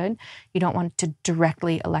harm than good. You don't want to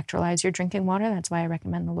directly electrolyze your drinking water. That's why I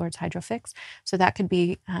recommend the Lord's Hydrofix. So that could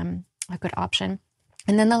be a good option.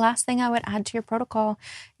 And then the last thing I would add to your protocol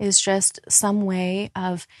is just some way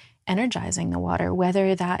of energizing the water,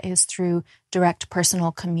 whether that is through direct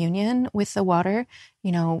personal communion with the water,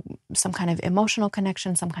 some kind of emotional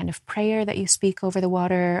connection, some kind of prayer that you speak over the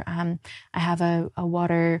water. I have a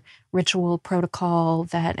water ritual protocol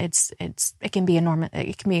that it can be enormous.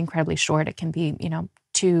 It can be incredibly short. It can be,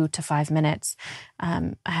 2 to 5 minutes.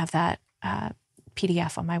 I have that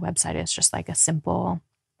PDF on my website. It's just like a simple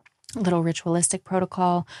little ritualistic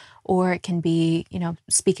protocol, or it can be,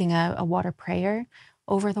 speaking a water prayer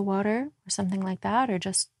over the water or something like that, or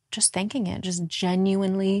just thanking it, just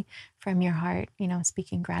genuinely from your heart,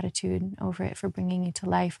 speaking gratitude over it for bringing you to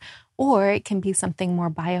life. Or it can be something more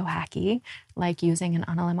biohacky, like using an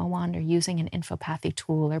Analemma wand or using an infopathy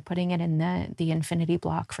tool or putting it in the infinity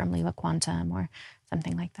block from Lila Quantum or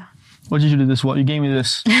something like that. What did you do this? You gave me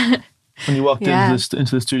this when you walked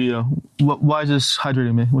into the studio. Why is this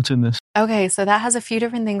hydrating me? What's in this? Okay, so that has a few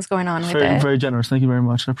different things going on with it. Very generous. Thank you very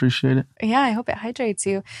much. I appreciate it. Yeah, I hope it hydrates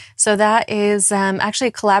you. So that is actually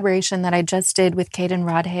a collaboration that I just did with Caden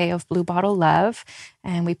Rodhay of Blue Bottle Love.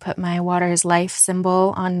 And we put my water's life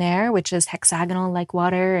symbol on there, which is hexagonal like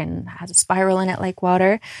water and has a spiral in it like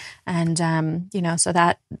water. And, so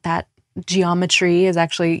that geometry is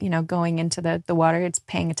actually, going into the water. It's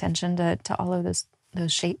paying attention to all of those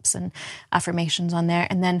shapes and affirmations on there.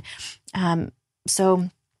 And then, so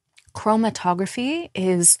chromatography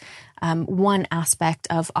is one aspect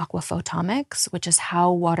of aquaphotomics, which is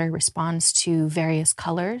how water responds to various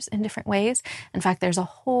colors in different ways. In fact, there's a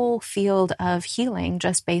whole field of healing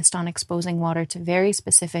just based on exposing water to very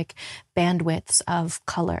specific bandwidths of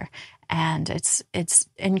color. And it's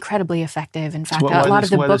incredibly effective. In fact, a lot of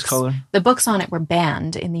the books on it were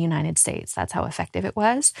banned in the United States. That's how effective it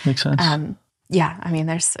was. Makes sense. Yeah, I mean,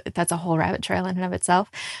 that's a whole rabbit trail in and of itself.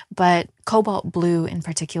 But cobalt blue in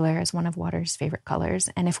particular is one of water's favorite colors.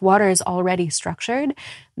 And if water is already structured,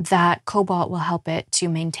 that cobalt will help it to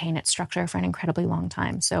maintain its structure for an incredibly long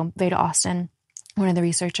time. So Veda Austin, one of the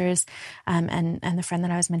researchers, and the friend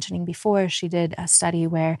that I was mentioning before, she did a study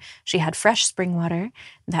where she had fresh spring water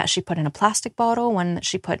that she put in a plastic bottle, one that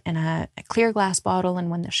she put in a clear glass bottle, and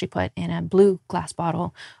one that she put in a blue glass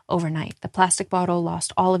bottle overnight. The plastic bottle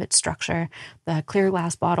lost all of its structure. The clear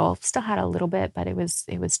glass bottle still had a little bit, but it was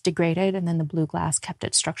degraded, and then the blue glass kept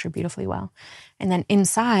its structure beautifully well. And then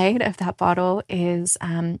inside of that bottle is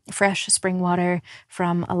fresh spring water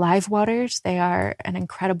from Alive Waters. They are an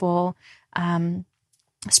incredible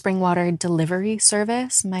spring water delivery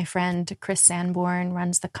service. My friend Chris Sanborn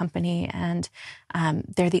runs the company, and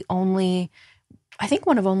they're the only, I think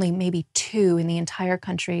one of only maybe 2 in the entire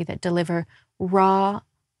country that deliver raw,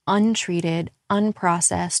 untreated,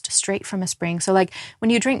 unprocessed, straight from a spring. So like when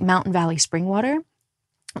you drink Mountain Valley spring water,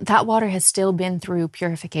 that water has still been through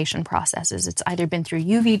purification processes. It's either been through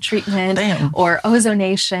UV treatment or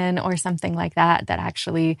ozonation or something like that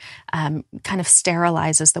actually kind of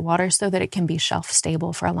sterilizes the water so that it can be shelf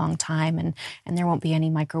stable for a long time, and there won't be any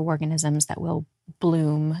microorganisms that will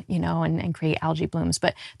bloom, and create algae blooms.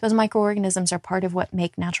 But those microorganisms are part of what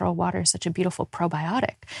make natural water such a beautiful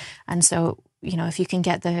probiotic. And so, if you can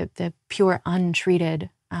get the pure untreated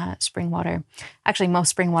spring water. Actually, most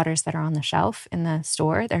spring waters that are on the shelf in the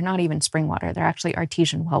store, they're not even spring water. They're actually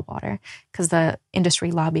artesian well water, because the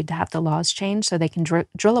industry lobbied to have the laws changed so they can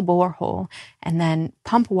drill a borehole and then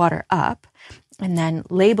pump water up and then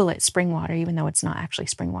label it spring water, even though it's not actually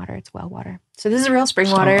spring water, it's well water. So this is real spring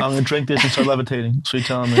water. I'm going to drink this and start levitating. So you're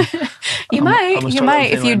telling me. You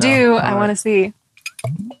might. If you do, I want to see.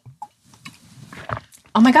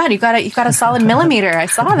 Oh my God, you've got a solid millimeter. I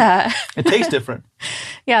saw that. It tastes different.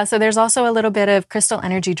 Yeah, so there's also a little bit of crystal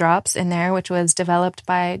energy drops in there, which was developed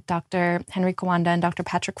by Dr. Henry Kawanda and Dr.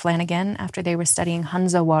 Patrick Flanagan after they were studying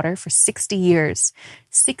Hunza water for 60 years.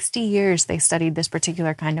 60 years they studied this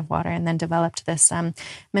particular kind of water and then developed this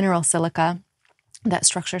mineral silica that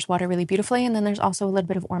structures water really beautifully. And then there's also a little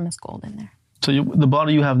bit of Ormus gold in there. So the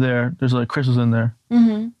bottle you have there's like crystals in there.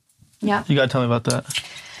 Mm-hmm. Yeah. You got to tell me about that.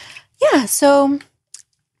 Yeah, so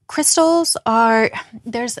crystals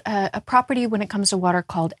there's a property when it comes to water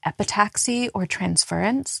called epitaxy or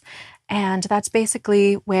transference. And that's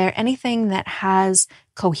basically where anything that has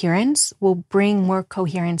coherence will bring more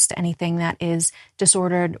coherence to anything that is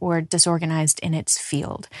disordered or disorganized in its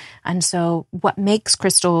field. And so what makes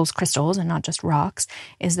crystals and not just rocks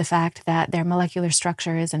is the fact that their molecular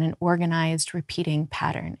structure is in an organized repeating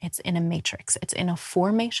pattern. It's in a matrix. It's in a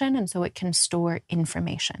formation, and so it can store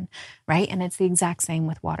information, right? And it's the exact same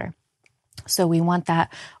with water. So we want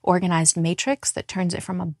that organized matrix that turns it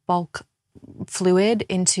from a bulk fluid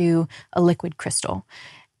into a liquid crystal.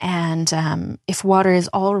 And if water is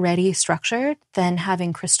already structured, then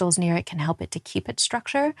having crystals near it can help it to keep its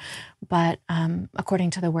structure. But according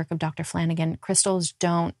to the work of Dr. Flanagan, crystals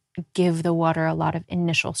don't give the water a lot of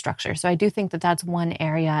initial structure. So I do think that that's one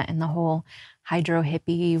area in the whole hydro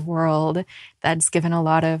hippie world that's given a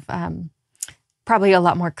lot of probably a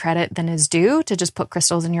lot more credit than is due to just put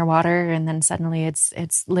crystals in your water and then suddenly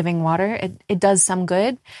it's living water. It does some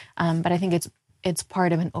good, but I think it's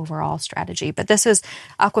part of an overall strategy. But this is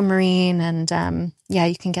aquamarine, and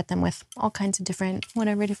you can get them with all kinds of different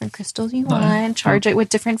crystals you want. Charge it with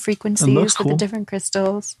different frequencies with the different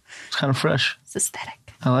crystals. It's kind of fresh. It's aesthetic.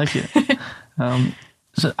 I like it.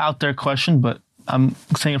 It's an out there question, but I'm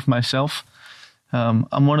saying it for myself.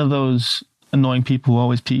 I'm one of those annoying people who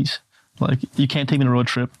always pees. Like, you can't take me on a road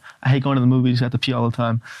trip. I hate going to the movies. I have to pee all the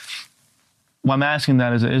time. Why I'm asking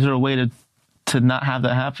that is there a way to not have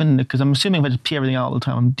that happen? Because I'm assuming if I just pee everything out all the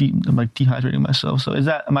time, I'm like dehydrating myself. So is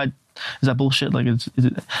that bullshit? Like, is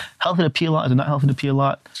it healthy to pee a lot? Is it not healthy to pee a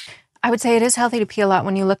lot? I would say it is healthy to pee a lot.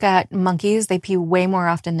 When you look at monkeys, they pee way more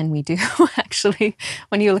often than we do, actually.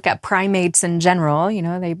 When you look at primates in general,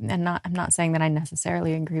 I'm not saying that I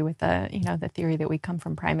necessarily agree with the theory that we come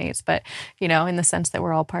from primates, but, in the sense that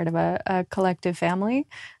we're all part of a collective family.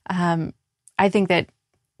 I think that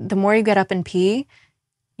the more you get up and pee,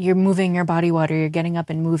 you're moving your body water, you're getting up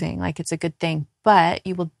and moving, like it's a good thing. But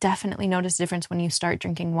you will definitely notice a difference when you start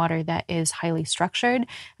drinking water that is highly structured,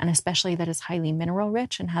 and especially that is highly mineral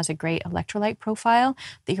rich and has a great electrolyte profile,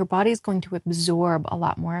 that your body is going to absorb a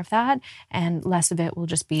lot more of that, and less of it will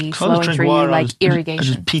just be flowing through you like irrigation.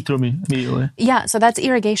 I just pee through me immediately. Yeah, so that's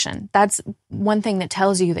irrigation. That's one thing that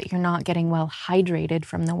tells you that you're not getting well hydrated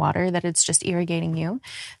from the water, that it's just irrigating you.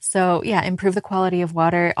 So yeah, improve the quality of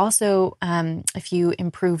water. Also, if you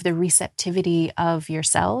improve the receptivity of your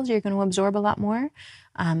cells, you're going to absorb a lot more.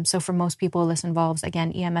 So for most people, this involves,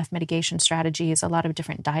 again, EMF mitigation strategies. A lot of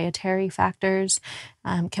different dietary factors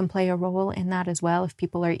can play a role in that as well. If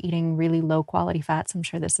people are eating really low quality fats, I'm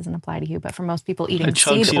sure this doesn't apply to you, but for most people eating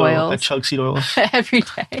seed oils. I chug seed oils. Every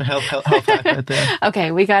day. Health hack right there.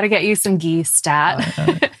 Okay, we got to get you some ghee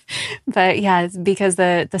stat. But yeah, it's because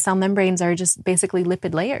the cell membranes are just basically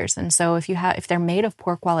lipid layers. And so if they're made of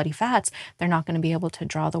poor quality fats, they're not going to be able to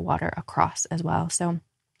draw the water across as well. So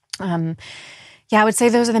I would say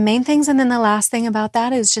those are the main things. And then the last thing about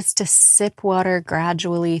that is just to sip water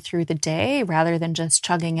gradually through the day rather than just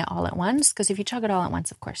chugging it all at once. Because if you chug it all at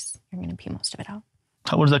once, of course, you're going to pee most of it out.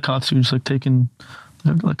 What does that constitute? Just like taking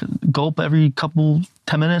like a gulp every 10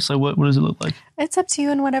 minutes? Like what does it look like? It's up to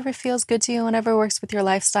you and whatever feels good to you, whatever works with your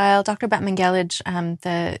lifestyle. Dr. Batman-Gelage,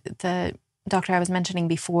 the doctor I was mentioning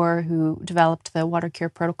before who developed the water cure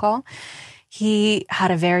protocol, he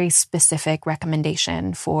had a very specific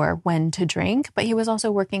recommendation for when to drink, but he was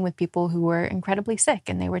also working with people who were incredibly sick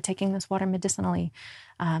and they were taking this water medicinally.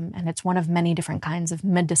 And it's one of many different kinds of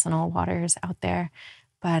medicinal waters out there.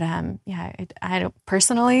 But I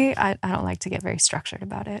don't like to get very structured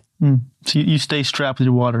about it. So you stay strapped with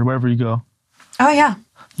your water wherever you go. Oh yeah,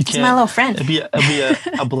 he's my little friend. It'd be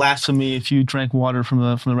a blasphemy if you drank water from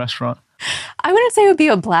the restaurant. I wouldn't say it would be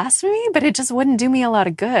a blasphemy, but it just wouldn't do me a lot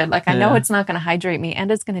of good. Like, I know it's not going to hydrate me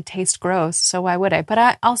and it's going to taste gross. So why would I?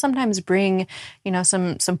 But I'll sometimes bring,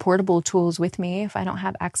 some portable tools with me if I don't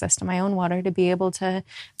have access to my own water to be able to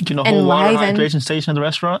Do you know whole water hydration station at the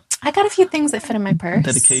restaurant? I got a few things that fit in my purse.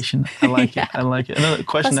 Dedication. I like it. I like it. Another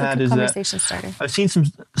question I had is that starter. I've seen some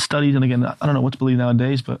studies, and again, I don't know what to believe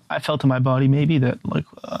nowadays, but I felt in my body maybe that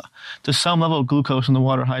does some level of glucose in the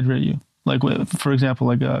water hydrate you? Like, for example,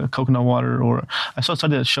 like coconut water, or I saw a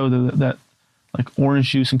study that showed that like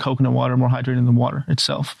orange juice and coconut water are more hydrating than water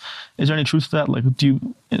itself. Is there any truth to that? Like, do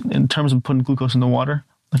you, in terms of putting glucose in the water,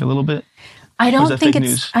 like a little bit? I don't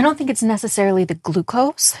think it's necessarily the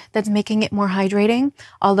glucose that's making it more hydrating,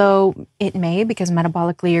 although it may, because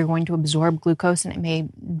metabolically you're going to absorb glucose and it may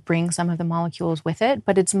bring some of the molecules with it.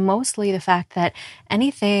 But it's mostly the fact that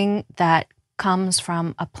anything that comes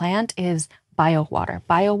from a plant is biowater.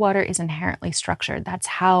 Biowater is inherently structured. That's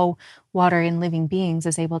how water in living beings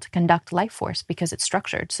is able to conduct life force, because it's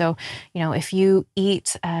structured. So, if you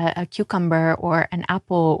eat a cucumber or an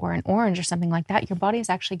apple or an orange or something like that, your body is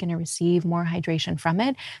actually going to receive more hydration from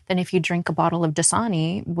it than if you drink a bottle of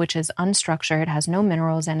Dasani, which is unstructured, has no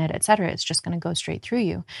minerals in it, etc. It's just going to go straight through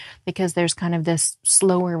you, because there's kind of this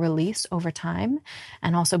slower release over time.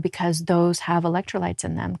 And also because those have electrolytes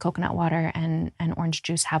in them. Coconut water and orange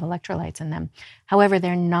juice have electrolytes in them. However,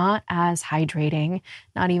 they're not as hydrating,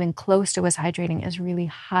 not even close to as hydrating as really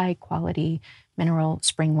high quality mineral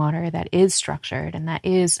spring water that is structured and that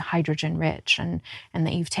is hydrogen rich and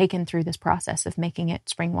that you've taken through this process of making it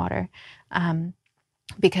spring water.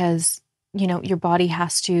 because, your body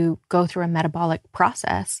has to go through a metabolic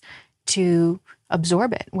process to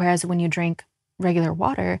absorb it. Whereas when you drink regular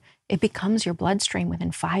water, it becomes your bloodstream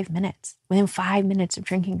within 5 minutes. Within 5 minutes of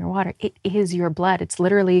drinking your water, it is your blood. It's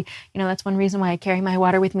literally, that's one reason why I carry my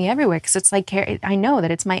water with me everywhere, because it's like, I know that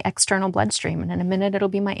it's my external bloodstream, and in a minute it'll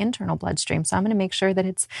be my internal bloodstream. So I'm going to make sure that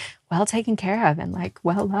it's well taken care of and like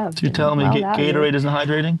well loved. So you're telling me Gatorade isn't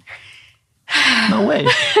hydrating? No way.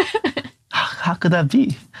 How could that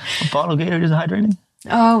be? A bottle of Gatorade isn't hydrating?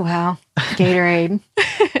 Oh, wow. Gatorade.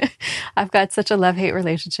 I've got such a love-hate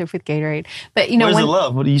relationship with Gatorade. But, Where's the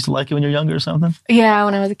love? What, you used to like it when you were younger or something? Yeah,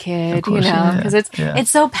 when I was a kid, because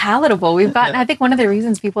it's so palatable. I think one of the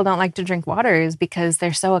reasons people don't like to drink water is because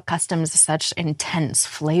they're so accustomed to such intense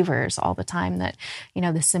flavors all the time that,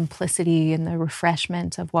 the simplicity and the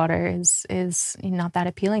refreshment of water is not that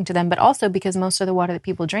appealing to them. But also because most of the water that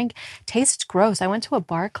people drink tastes gross. I went to a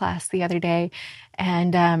bar class the other day,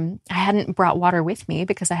 and I hadn't brought water with me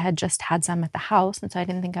because I had just had some at the house, and so I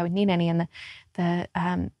didn't think I would need any. And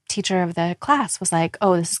the teacher of the class was like,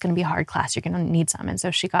 "Oh, this is going to be a hard class. You're going to need some." And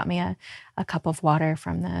so she got me a cup of water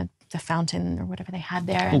from the fountain or whatever they had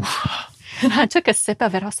there. And I took a sip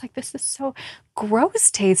of it. I was like, "This is so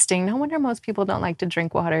gross tasting. No wonder most people don't like to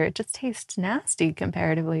drink water. It just tastes nasty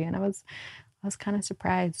comparatively." And I was kind of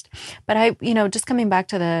surprised. But I, just coming back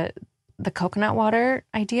to the coconut water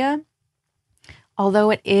idea.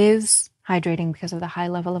 Although it is hydrating because of the high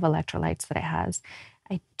level of electrolytes that it has,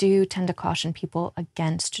 I do tend to caution people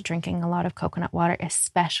against drinking a lot of coconut water,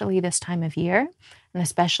 especially this time of year, and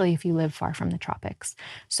especially if you live far from the tropics.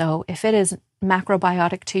 So if it is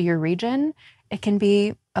macrobiotic to your region, it can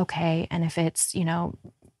be okay. And if it's,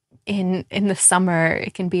 in the summer,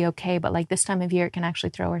 it can be okay. But like this time of year, it can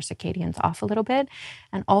actually throw our circadians off a little bit.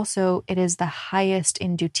 And also it is the highest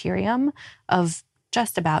in deuterium of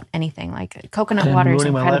just about anything. Like coconut water is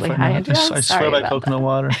incredibly high. I swear by coconut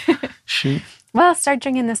water. Shoot. Well, start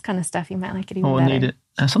drinking this kind of stuff. You might like it even better. Need it.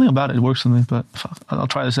 There's something about it. It works for me, but I'll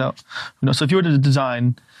try this out. So if you were to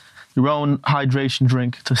design your own hydration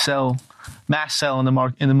drink to mass sell in the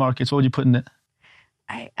markets, what would you put in it?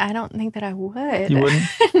 I don't think that I would. You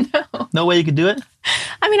wouldn't? No. No way you could do it?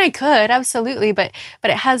 I mean, I could, absolutely, but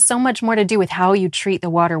it has so much more to do with how you treat the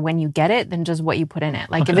water when you get it than just what you put in it.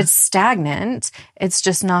 Like if it's stagnant, it's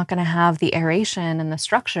just not going to have the aeration and the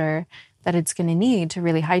structure that it's going to need to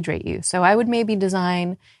really hydrate you. So I would maybe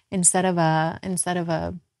design instead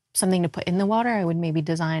of something to put in the water, I would maybe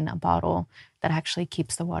design a bottle that actually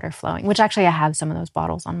keeps the water flowing, which actually I have some of those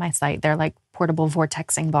bottles on my site. They're like portable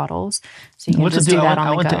vortexing bottles. So you can just do that on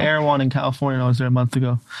the go. I went to Erewhon in California and I was there a month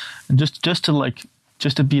ago. And just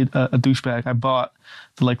to be a douchebag, I bought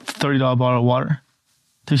the like $30 bottle of water.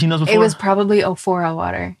 Have you seen those before? It was probably Ophora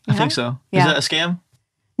water. I think so. Yeah. Is that a scam?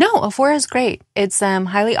 No, Ophora is great. It's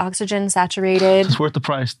highly oxygen saturated. It's worth the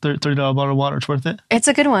price. $30 bottle of water, it's worth it? It's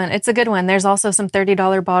a good one. There's also some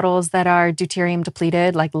 $30 bottles that are deuterium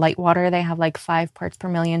depleted, like light water. They have like 5 parts per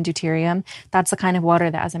million deuterium. That's the kind of water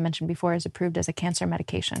that, as I mentioned before, is approved as a cancer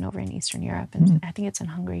medication over in Eastern Europe. And I think it's in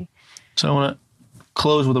Hungary. So I want to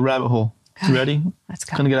close with a rabbit hole. You ready? Let's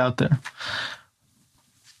go. It's going to get out there.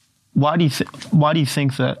 Why do you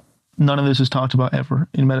think that none of this is talked about ever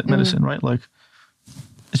in medicine, right? Like,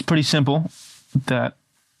 it's pretty simple that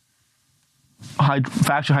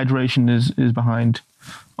factor hydration is behind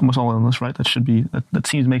almost all illness, right? That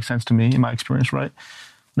seems to make sense to me in my experience, right?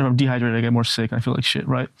 Whenever I'm dehydrated, I get more sick and I feel like shit,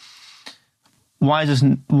 right? Why is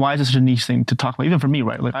this such a niche thing to talk about? Even for me,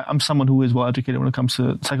 right? Like I'm someone who is well educated when it comes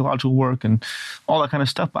to psychological work and all that kind of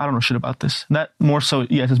stuff, but I don't know shit about this. And that more so,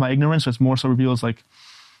 yes, it's my ignorance, but it's more so reveals like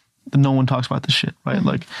that no one talks about this shit, right? Mm-hmm.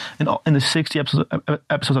 Like in the 60 episodes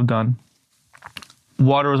I've done,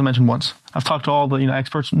 water was mentioned once. I've talked to all the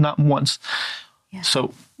experts, not once. Yeah.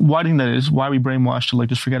 So why do you think that is? Why are we brainwashed to like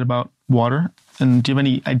just forget about water? And do you have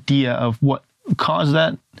any idea of what caused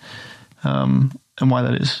that and why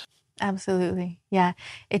that is? Absolutely. Yeah.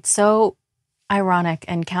 It's so ironic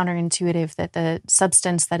and counterintuitive that the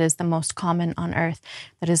substance that is the most common on Earth,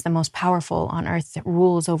 that is the most powerful on Earth, that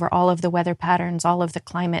rules over all of the weather patterns, all of the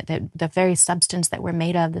climate, that the very substance that we're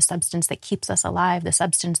made of, the substance that keeps us alive, the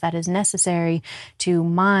substance that is necessary to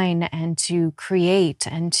mine and to create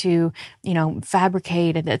and to,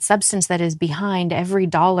 fabricate, that substance that is behind every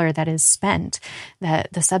dollar that is spent, that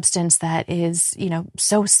the substance that is,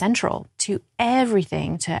 so central to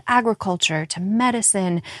everything, to agriculture, to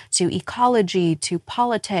medicine, to ecology, to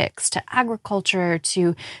politics, to agriculture,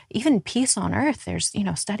 to even peace on Earth. There's,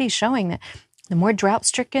 studies showing that the more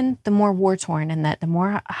drought-stricken, the more war-torn, and that the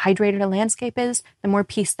more hydrated a landscape is, the more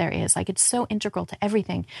peace there is. Like, it's so integral to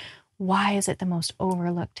everything. Why is it the most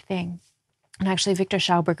overlooked thing? And actually, Victor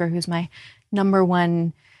Schauberger, who's my number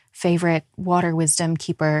one favorite water wisdom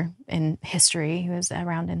keeper in history, he was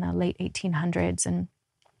around in the late 1800s.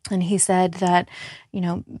 And he said that,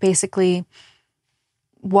 basically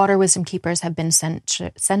water wisdom keepers have been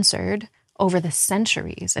censored over the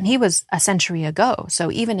centuries. And he was a century ago.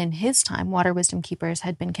 So even in his time, water wisdom keepers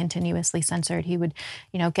had been continuously censored. He would,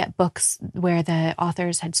 get books where the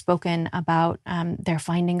authors had spoken about their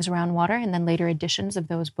findings around water, and then later editions of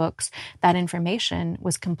those books, that information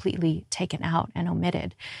was completely taken out and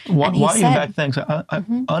omitted. Why said, even back then? I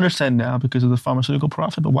understand now because of the pharmaceutical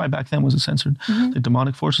profit, but why back then was it censored? The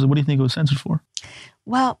demonic forces, what do you think it was censored for?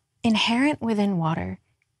 Well, inherent within water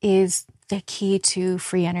is the key to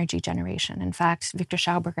free energy generation. In fact, Victor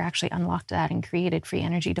Schauberger actually unlocked that and created free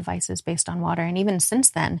energy devices based on water. And even since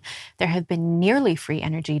then, there have been nearly free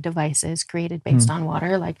energy devices created based on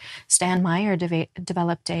water. Like Stan Meyer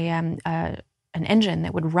developed an engine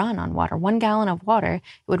that would run on water. 1 gallon of water, it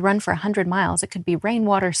would run for 100 miles. It could be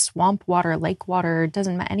rainwater, swamp water, lake water,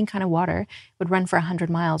 doesn't matter, any kind of water. It would run for 100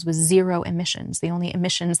 miles with zero emissions. The only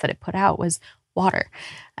emissions that it put out was water.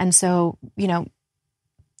 And so,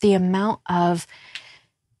 the amount of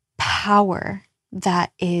power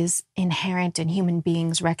that is inherent in human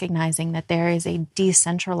beings recognizing that there is a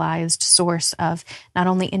decentralized source of not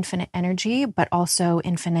only infinite energy, but also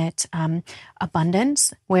infinite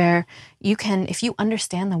abundance, where you can, if you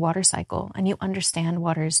understand the water cycle and you understand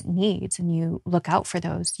water's needs and you look out for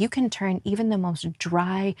those, you can turn even the most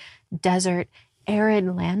dry, desert,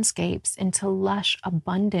 arid landscapes into lush,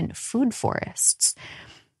 abundant food forests.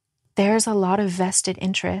 There's a lot of vested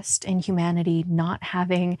interest in humanity not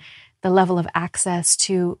having the level of access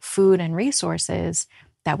to food and resources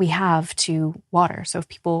that we have to water. So if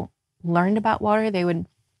people learned about water, they would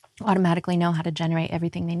automatically know how to generate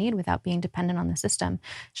everything they need without being dependent on the system.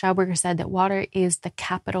 Schauberger said that water is the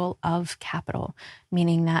capital of capital,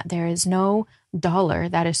 meaning that there is no dollar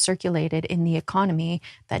that is circulated in the economy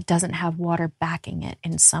that doesn't have water backing it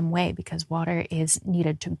in some way, because water is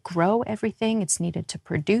needed to grow everything, it's needed to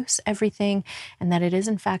produce everything, and that it is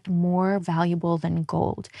in fact more valuable than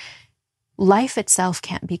gold. Life itself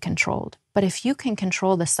can't be controlled, but if you can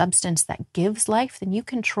control the substance that gives life, then you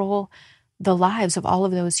control the lives of all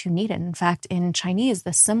of those who need it. In fact, in Chinese,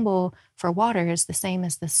 the symbol for water is the same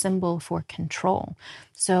as the symbol for control.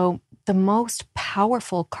 So the most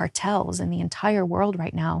powerful cartels in the entire world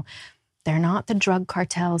right now, they're not the drug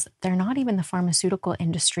cartels, they're not even the pharmaceutical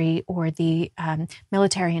industry or the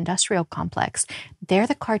military-industrial complex. They're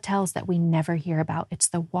the cartels that we never hear about. It's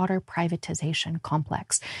the water privatization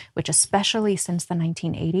complex, which especially since the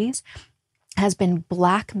 1980s, has been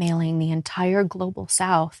blackmailing the entire global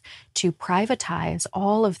South to privatize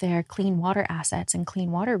all of their clean water assets and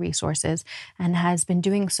clean water resources, and has been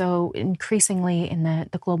doing so increasingly in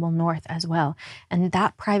the global North as well. And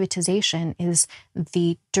that privatization is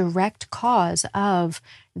the direct cause of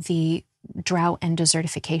the drought and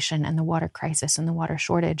desertification and the water crisis and the water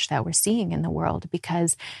shortage that we're seeing in the world,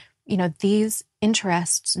 because, these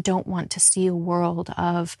interests don't want to see a world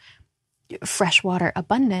of freshwater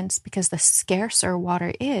abundance, because the scarcer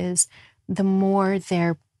water is, the more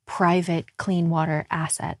their private clean water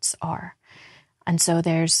assets are. And so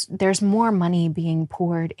there's more money being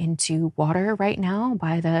poured into water right now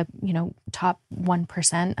by the, top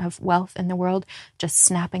 1% of wealth in the world, just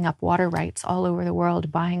snapping up water rights all over the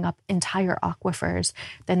world, buying up entire aquifers,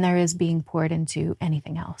 than there is being poured into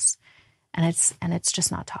anything else. And it's just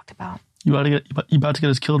not talked about. You about to get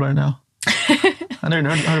us killed right now. I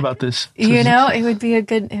never heard about this. It would be a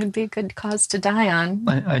good cause to die on.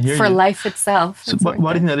 I hear for you. Life itself. So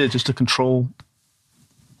why do you think that is? Just to control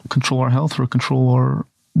our health, or control our?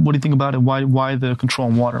 What do you think about it? Why the control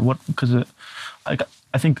on water? Because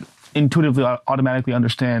I think intuitively, automatically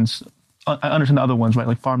understands. I understand the other ones, right?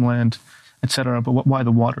 Like farmland, etc. But why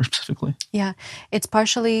the water specifically? Yeah, it's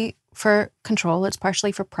partially for control. It's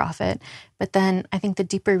partially for profit. But then I think the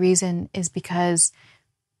deeper reason is because,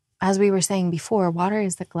 as we were saying before, water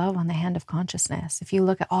is the glove on the hand of consciousness. If you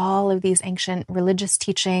look at all of these ancient religious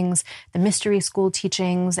teachings, the mystery school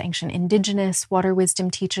teachings, ancient indigenous water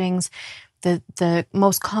wisdom teachings, the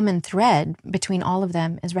most common thread between all of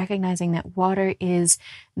them is recognizing that water is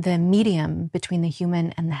the medium between the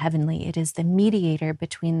human and the heavenly. It is the mediator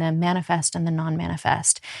between the manifest and the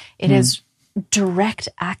non-manifest. It is direct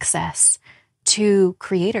access to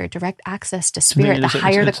Creator, direct access to Spirit. The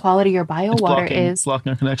higher the quality your bio water is,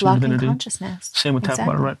 blocking our connection to divinity. Consciousness. Same with tap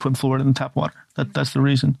water, right? Putting fluoride in the tap water. That's the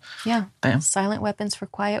reason. Yeah. Damn. Silent weapons for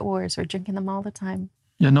quiet wars. We're drinking them all the time.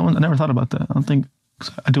 Yeah, I never thought about that. I don't think,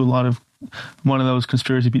 I do a lot of, one of those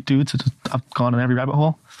conspiracy dudes. I've gone in every rabbit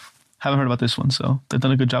hole. haven't heard about this one. So they've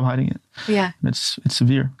done a good job hiding it. Yeah. And it's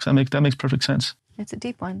severe. So that makes perfect sense. It's a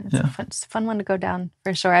deep one. It's a fun one to go down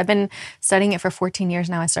for sure. I've been studying it for 14 years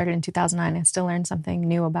now. I started in 2009. I still learn something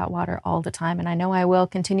new about water all the time. And I know I will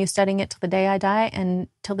continue studying it till the day I die. And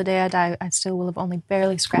till the day I die, I still will have only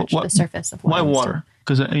barely scratched the surface of water. Why water?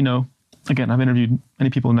 Because, again, I've interviewed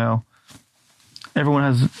many people now. Everyone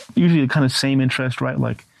has usually the kind of same interest, right?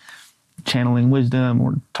 Like channeling wisdom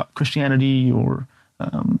or Christianity or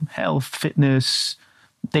health, fitness,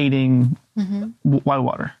 dating. Why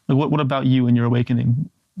water? Like, what about you and your awakening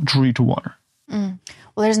drew you to water? Well,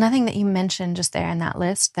 there's nothing that you mentioned just there in that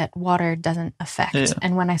list that water doesn't affect. Yeah.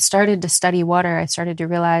 And when I started to study water, I started to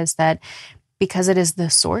realize that because it is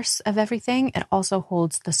the source of everything, it also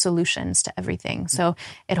holds the solutions to everything. So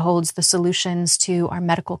it holds the solutions to our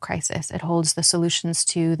medical crisis. It holds the solutions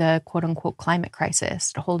to the quote unquote climate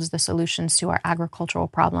crisis. It holds the solutions to our agricultural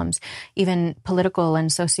problems, even political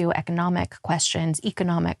and socioeconomic questions,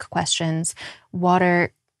 economic questions.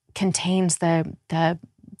 Water contains the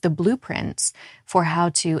blueprints for how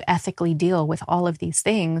to ethically deal with all of these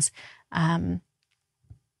things. And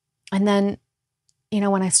then,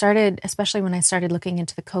 when I started, especially when I started looking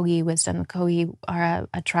into the Kogi wisdom, the Kogi are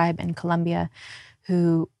a tribe in Colombia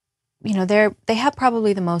who, they have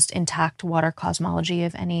probably the most intact water cosmology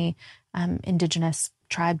of any indigenous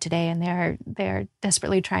tribe today. And they're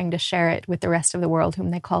desperately trying to share it with the rest of the world,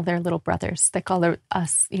 whom they call their little brothers. They call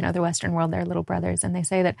us, the Western world, their little brothers. And they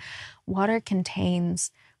say that water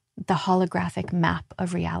contains the holographic map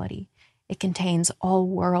of reality. It contains all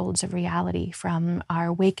worlds of reality, from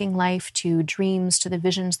our waking life to dreams to the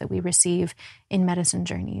visions that we receive in medicine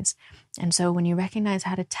journeys. And so when you recognize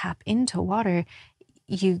how to tap into water,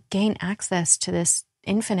 you gain access to this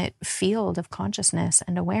infinite field of consciousness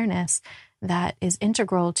and awareness that is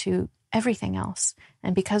integral to everything else.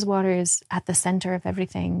 And because water is at the center of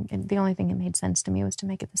everything, the only thing that made sense to me was to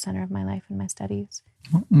make it the center of my life and my studies.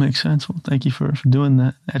 Well, makes sense. Well, thank you for doing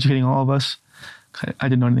that, educating all of us. I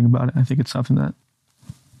didn't know anything about it. I think it's something that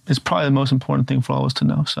is probably the most important thing for all of us to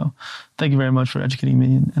know. So thank you very much for educating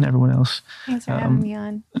me and everyone else. Thanks for having me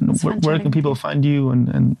on. Where can people find you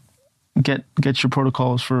and get your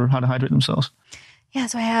protocols for how to hydrate themselves? Yeah,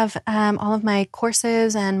 so I have all of my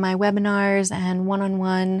courses and my webinars and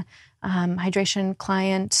one-on-one hydration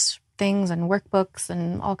client things and workbooks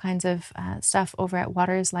and all kinds of stuff over at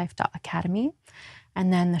waterislife.academy.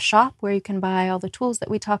 And then the shop, where you can buy all the tools that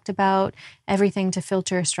we talked about, everything to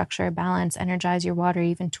filter, structure, balance, energize your water,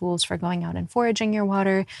 even tools for going out and foraging your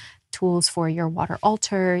water, tools for your water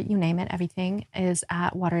altar, you name it, everything is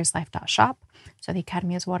at waterislife.shop. So the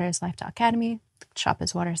academy is waterislife.academy, the shop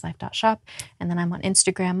is waterislife.shop, and then I'm on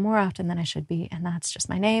Instagram more often than I should be, and that's just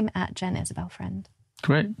my name, at Jen Isabel Friend.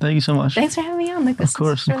 Great. Thank you so much. Thanks for having me on, Lucas. Of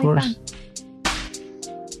course. Fun.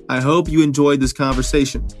 I hope you enjoyed this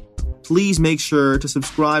conversation. Please make sure to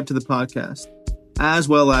subscribe to the podcast, as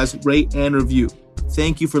well as rate and review.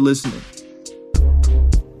 Thank you for listening.